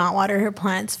like not water her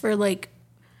plants for like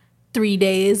 3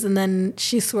 days and then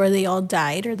she swore they all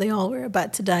died or they all were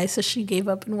about to die. So she gave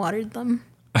up and watered them.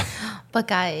 But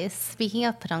guys, speaking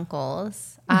of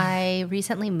peduncles, I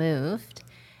recently moved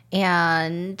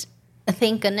and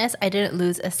thank goodness I didn't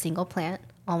lose a single plant.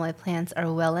 All my plants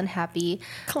are well and happy.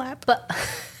 Clap. But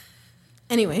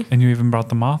anyway. And you even brought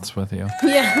the moths with you.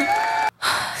 Yeah.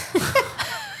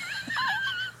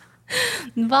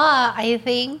 But I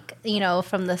think,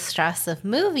 from the stress of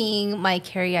moving, my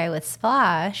carry eye with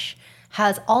Splash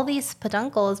has all these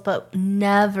peduncles, but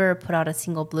never put out a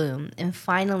single bloom. And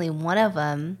finally, one of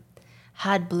them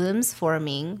had blooms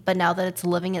forming, but now that it's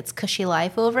living its cushy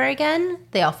life over again,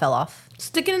 they all fell off.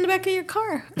 Stick it in the back of your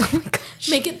car.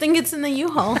 Make it think it's in the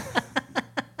U-Haul.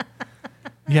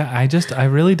 Yeah, I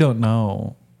really don't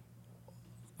know.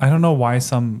 I don't know why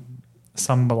some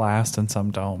last and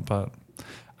some don't, but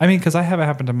I mean, because I have it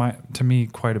happen to me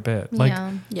quite a bit. Like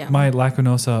my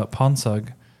Lacunosa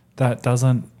ponsug, that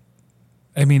doesn't.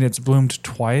 I mean, it's bloomed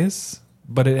twice,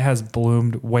 but it has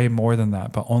bloomed way more than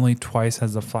that. But only twice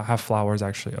has have flowers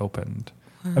actually opened.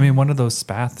 I mean, one of those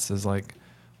spathes is like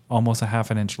almost a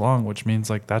half an inch long, which means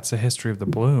like that's the history of the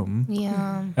bloom.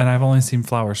 Yeah. And I've only seen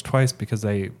flowers twice because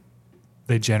they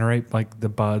generate like the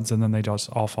buds and then they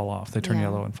just all fall off. They turn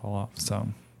yellow and fall off. So.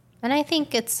 And I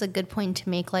think it's a good point to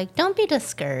make, like, don't be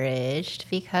discouraged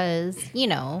because,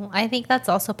 I think that's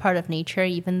also part of nature,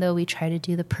 even though we try to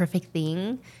do the perfect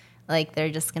thing. Like,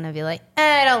 they're just going to be like,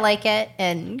 I don't like it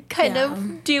and kind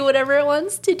of do whatever it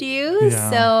wants to do. Yeah.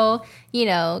 So,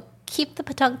 keep the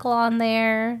peduncle on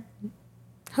there.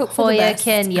 Hope for the Hoya best.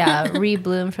 can,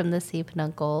 rebloom from the sea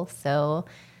peduncle. So,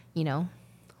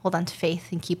 hold on to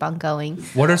faith and keep on going.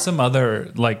 What are some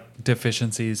other like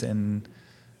deficiencies in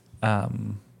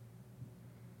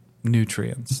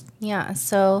nutrients? Yeah,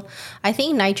 so I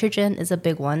think nitrogen is a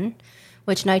big one,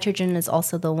 which nitrogen is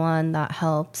also the one that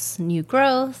helps new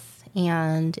growth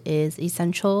and is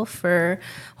essential for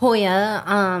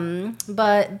Hoya.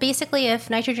 But basically,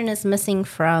 if nitrogen is missing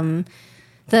from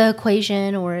the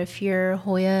equation or if your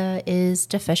Hoya is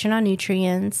deficient on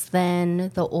nutrients, then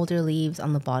the older leaves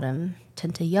on the bottom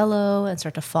tend to yellow and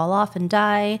start to fall off and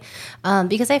die.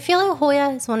 Because I feel like Hoya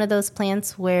is one of those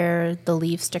plants where the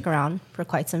leaves stick around for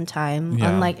quite some time. Yeah.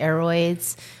 Unlike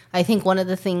aroids, I think one of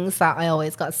the things that I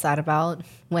always got sad about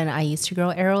when I used to grow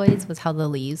aroids was how the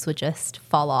leaves would just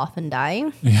fall off and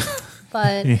die. Yeah.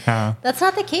 But Yeah. that's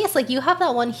not the case. Like you have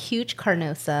that one huge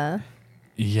carnosa.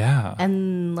 Yeah.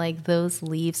 And like those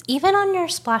leaves, even on your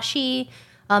splashy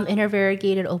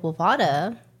intervariegated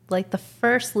obovata, like the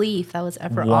first leaf that was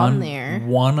ever on there.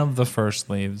 One of the first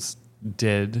leaves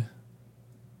did,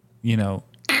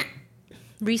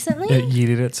 Recently? it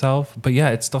yeeted itself. But yeah,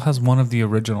 it still has one of the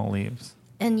original leaves.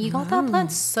 And you got that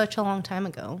plant such a long time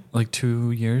ago. Like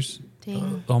 2 years?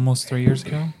 Dang. Almost 3 years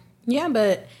ago? Yeah,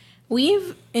 but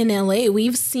in LA,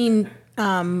 we've seen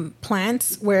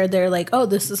plants where they're like, oh,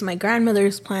 this is my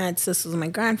grandmother's plants. This is my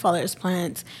grandfather's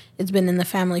plants. It's been in the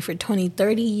family for 20,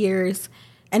 30 years.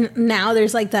 And now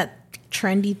there's like that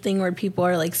trendy thing where people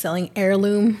are like selling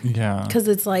heirloom. Yeah. Because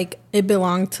it's like it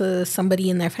belonged to somebody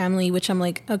in their family, which I'm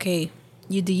like, okay,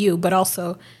 you do you. But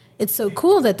also, it's so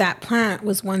cool that plant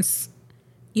was once,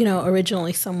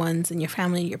 originally someone's in your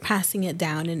family. You're passing it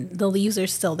down and the leaves are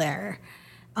still there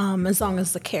as long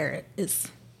as the care is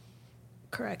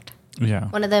correct. Yeah.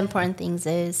 One of the important things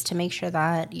is to make sure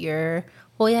that your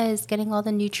Hoya is getting all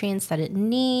the nutrients that it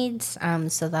needs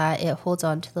so that it holds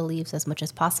on to the leaves as much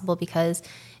as possible, because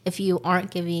if you aren't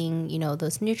giving,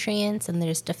 those nutrients and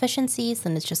there's deficiencies,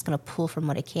 then it's just going to pull from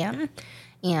what it can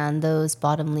and those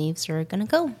bottom leaves are going to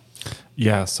go.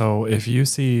 Yeah. So if you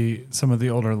see some of the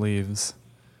older leaves,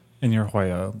 in your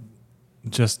Hoya,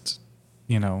 just,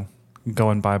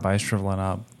 going bye-bye, shriveling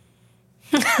up.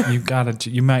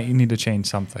 You might need to change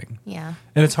something. Yeah.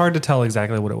 And it's hard to tell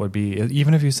exactly what it would be.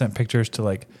 Even if you sent pictures to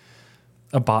like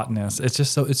a botanist, it's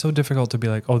so difficult to be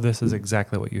like, oh, this is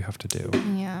exactly what you have to do.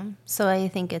 Yeah. So I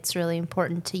think it's really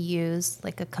important to use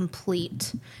like a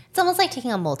complete, it's almost like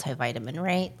taking a multivitamin,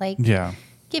 right? Like Yeah.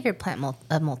 give your plant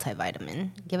a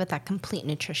multivitamin, give it that complete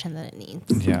nutrition that it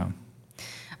needs. Yeah.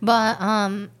 But,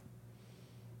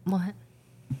 what?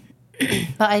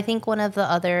 But I think one of the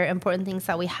other important things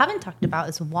that we haven't talked about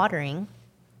is watering.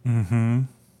 Mm-hmm.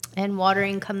 And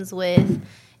watering comes with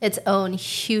its own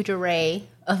huge array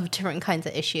of different kinds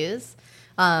of issues,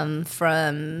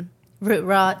 from root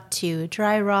rot to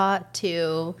dry rot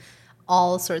to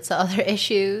all sorts of other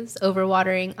issues.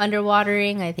 Overwatering,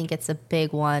 underwatering, I think it's a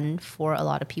big one for a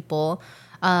lot of people.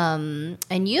 And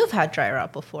you've had dry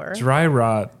rot before. Dry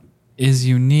rot is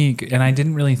unique, and I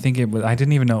didn't really think it was. I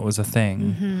didn't even know it was a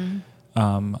thing.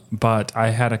 Mm-hmm. But I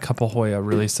had a couple Hoya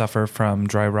really suffer from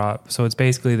dry rot. So it's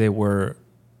basically they were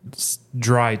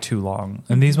dry too long,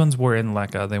 and these ones were in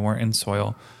leca. They weren't in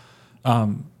soil.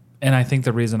 And I think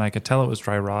the reason I could tell it was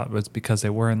dry rot was because they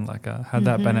were in leca. Had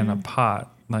that been in a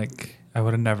pot, like I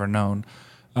would have never known.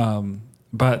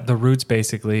 But the roots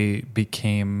basically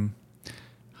became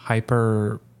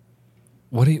hyper.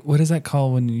 What is that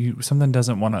called when something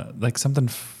doesn't want to, like something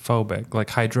phobic, like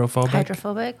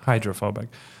hydrophobic? Hydrophobic.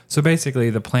 So basically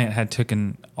the plant had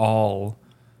taken all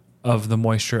of the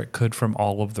moisture it could from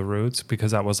all of the roots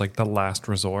because that was like the last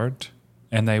resort,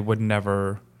 and they would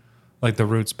never, like the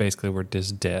roots basically were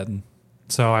just dead.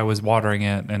 So I was watering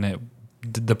it and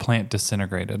the plant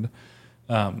disintegrated,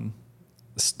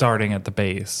 starting at the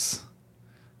base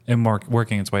and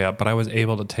working its way up. But I was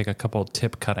able to take a couple of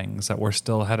tip cuttings that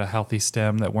still had a healthy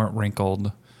stem that weren't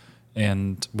wrinkled,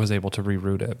 and was able to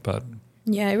reroot it. But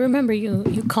yeah, I remember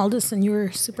you called us and you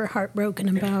were super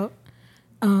heartbroken about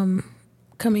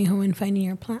coming home and finding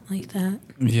your plant like that.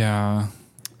 Yeah.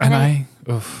 And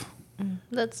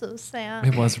That's so sad.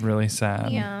 it was really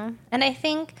sad. Yeah. And I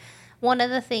think one of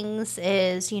the things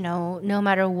is, no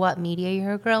matter what media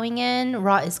you're growing in,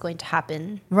 rot is going to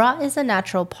happen. Rot is a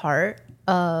natural part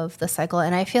of the cycle.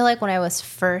 And I feel like when I was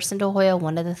first into Hoya,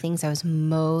 one of the things I was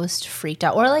most freaked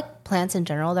out, or like plants in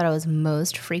general that I was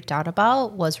most freaked out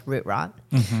about, was root rot.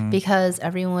 Mm-hmm. Because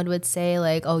everyone would say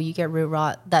like, oh, you get root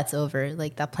rot, that's over.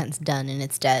 Like that plant's done and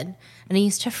it's dead. And it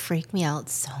used to freak me out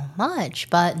so much.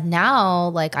 But now,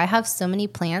 like I have so many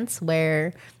plants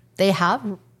where they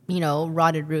have,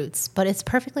 rotted roots, but it's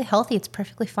perfectly healthy. It's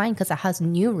perfectly fine because it has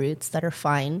new roots that are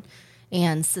fine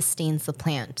and sustains the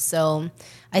plant. So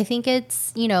I think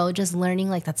it's, just learning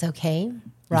like that's okay.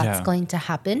 Rot's going to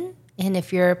happen. And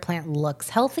if your plant looks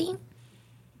healthy.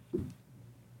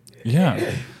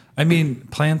 Yeah. I mean,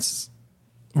 plants'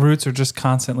 roots are just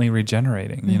constantly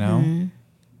regenerating,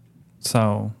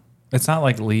 So it's not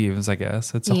like leaves, I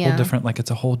guess. It's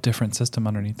a whole different system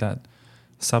underneath that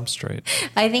substrate.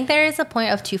 I think there is a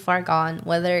point of too far gone,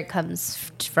 whether it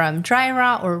comes from dry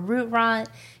rot or root rot.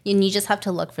 And you just have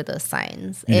to look for those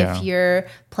signs. Yeah. If your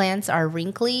plants are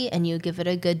wrinkly and you give it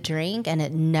a good drink and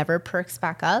it never perks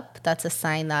back up, that's a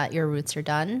sign that your roots are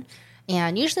done.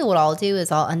 And usually what I'll do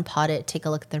is I'll unpot it, take a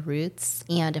look at the roots.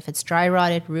 And if it's dry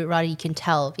rotted, root rotted, you can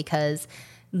tell because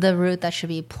the root that should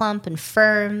be plump and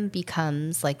firm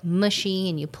becomes like mushy,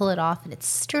 and you pull it off and it's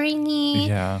stringy.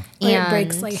 Yeah. And it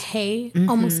breaks like hay,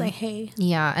 almost like hay.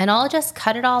 Yeah. And I'll just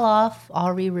cut it all off.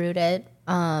 I'll reroot it.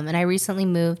 And I recently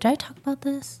moved. Did I talk about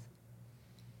this?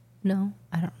 No,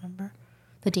 I don't remember.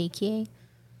 The daycare.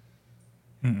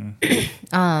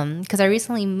 Because I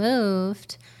recently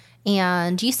moved,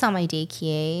 and you saw my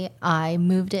daycare. I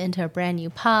moved it into a brand new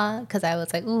pot because I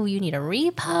was like, "Ooh, you need a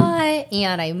repot,"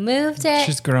 and I moved it.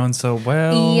 She's grown so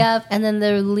well. Yep. And then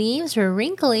the leaves were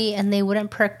wrinkly and they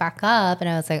wouldn't perk back up, and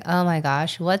I was like, "Oh my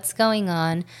gosh, what's going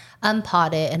on?"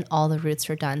 Unpotted, and all the roots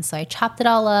were done. So I chopped it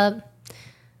all up.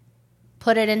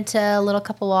 Put it into a little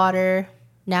cup of water.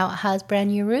 Now it has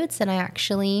brand new roots, and I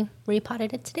actually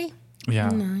repotted it today. Yeah.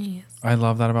 Nice. I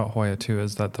love that about Hoya too,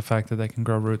 is that the fact that they can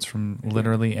grow roots from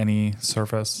literally any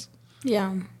surface.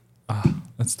 Yeah.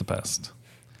 That's the best.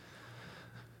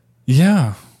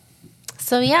 Yeah.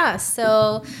 So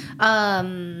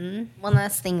one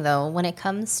last thing though, when it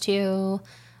comes to,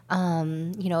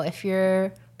 if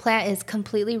your plant is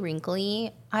completely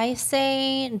wrinkly, I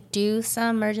say do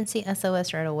some emergency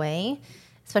SOS right away,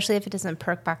 especially if it doesn't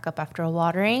perk back up after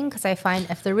watering. Because I find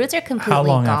if the roots are completely How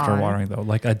long gone, after watering though?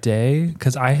 Like a day?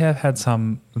 Because I have had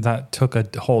some that took a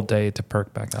whole day to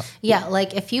perk back up. Yeah,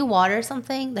 like if you water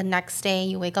something, the next day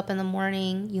you wake up in the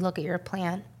morning, you look at your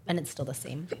plant, and it's still the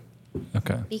same.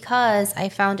 Okay. Because I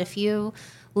found if you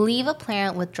leave a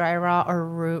plant with dry rot or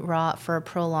root rot for a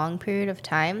prolonged period of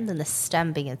time, then the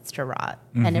stem begins to rot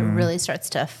and it really starts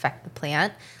to affect the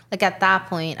plant. Like at that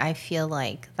point, I feel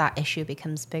like that issue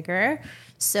becomes bigger.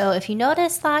 So if you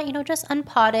notice that, just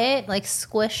unpot it, like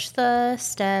squish the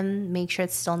stem, make sure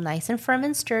it's still nice and firm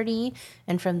and sturdy.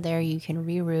 And from there, you can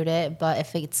reroot it. But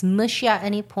if it's mushy at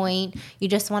any point, you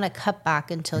just want to cut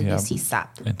back until you see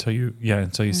sap. Until you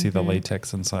see the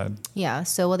latex inside. Yeah.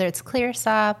 So whether it's clear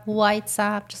sap, white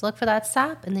sap, just look for that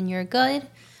sap and then you're good.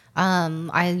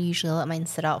 I usually let mine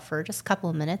sit out for just a couple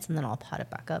of minutes and then I'll pot it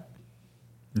back up.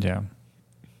 Yeah.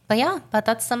 But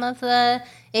that's some of the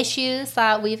issues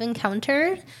that we've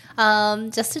encountered.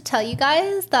 Just to tell you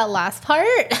guys that last part,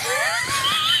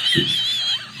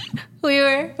 we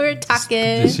were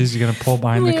talking. She's gonna pull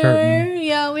behind the curtain.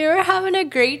 We were having a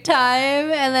great time,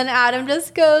 and then Adam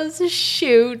just goes,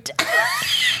 "Shoot."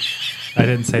 I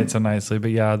didn't say it so nicely,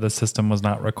 but yeah, the system was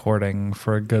not recording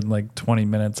for a good 20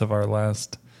 minutes of our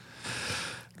last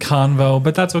convo,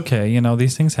 but that's okay.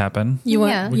 These things happen. You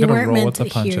weren't roll with the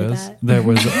punches. There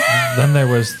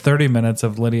was 30 minutes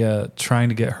of Lydia trying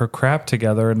to get her crap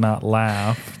together and not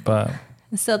laugh, but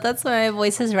so that's why my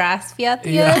voice is raspy at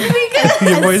the end. Because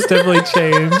your voice definitely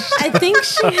changed. I think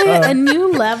she hit a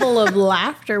new level of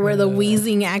laughter where the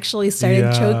wheezing actually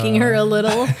started choking her a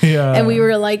little. Yeah. And we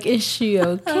were like, is she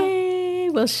okay?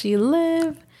 Will she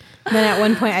live? And then at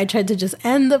one point I tried to just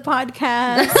end the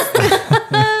podcast.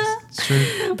 It's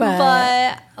true.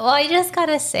 But I just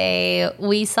gotta say,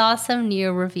 we saw some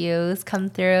new reviews come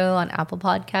through on Apple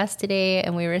Podcasts today,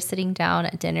 and we were sitting down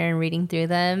at dinner and reading through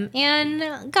them.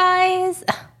 And guys,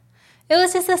 it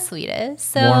was just the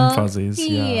sweetest. So, warm fuzzies.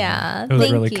 Yeah. It was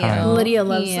thank really you. kind. Lydia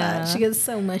loves that. She gets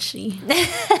so mushy.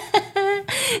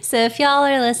 So if y'all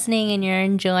are listening and you're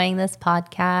enjoying this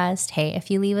podcast, hey, if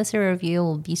you leave us a review,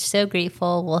 we'll be so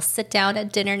grateful. We'll sit down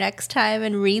at dinner next time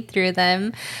and read through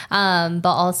them. But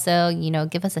also,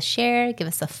 give us a share, give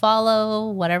us a follow,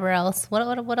 whatever else.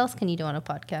 What else can you do on a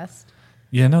podcast?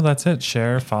 Yeah, no, that's it.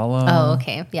 Share, follow. Oh,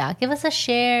 okay. Yeah. Give us a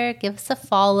share, give us a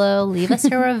follow, leave us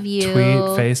a review.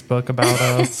 Tweet, Facebook about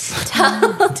us.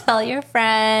 Tell your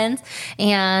friends.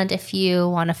 And if you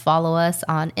want to follow us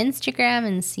on Instagram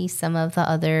and see some of the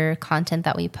other content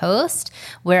that we post,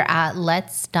 we're at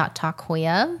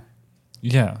let's.talkhoya.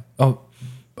 Yeah. Oh,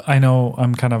 I know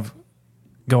I'm kind of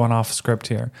going off script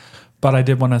here, but I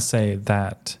did want to say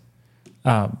that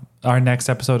our next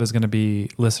episode is going to be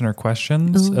listener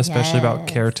questions, especially about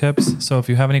care tips. So if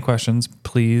you have any questions,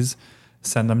 please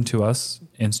send them to us.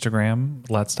 Instagram,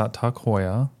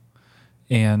 let's.talkhoya.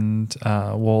 And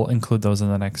we'll include those in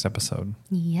the next episode.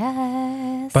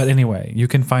 Yes. But anyway, you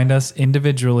can find us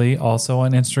individually also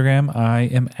on Instagram. I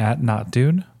am at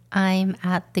NotDude. I'm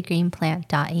at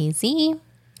thegreenplant.az.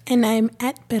 And I'm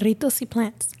at Perritos y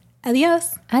Plants.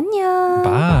 Adios. Annyeong.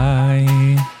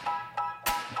 Bye.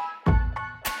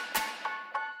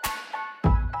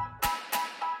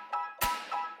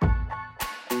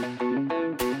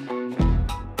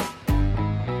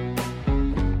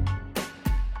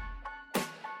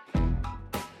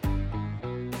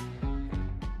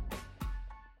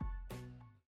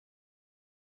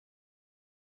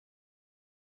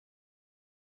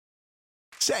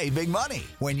 Save big money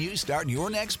when you start your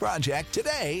next project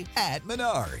today at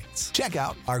Menards. Check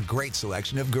out our great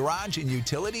selection of garage and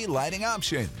utility lighting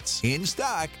options. In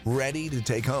stock, ready to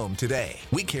take home today.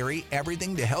 We carry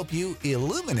everything to help you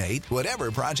illuminate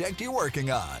whatever project you're working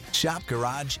on. Shop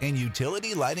garage and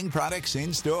utility lighting products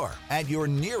in store at your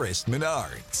nearest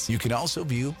Menards. You can also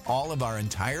view all of our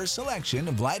entire selection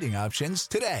of lighting options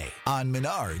today on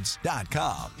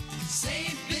Menards.com.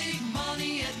 Save big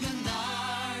money at Menards.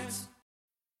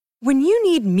 When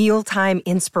you need mealtime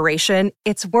inspiration,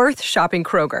 it's worth shopping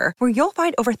Kroger, where you'll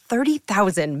find over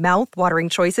 30,000 mouth-watering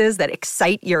choices that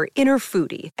excite your inner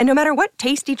foodie. And no matter what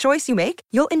tasty choice you make,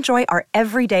 you'll enjoy our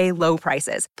everyday low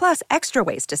prices, plus extra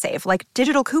ways to save, like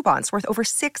digital coupons worth over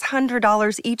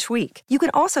 $600 each week. You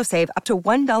can also save up to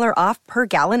 $1 off per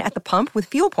gallon at the pump with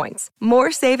fuel points.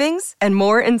 More savings and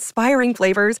more inspiring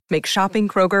flavors make shopping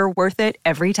Kroger worth it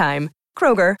every time.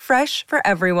 Kroger, fresh for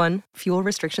everyone. Fuel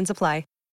restrictions apply.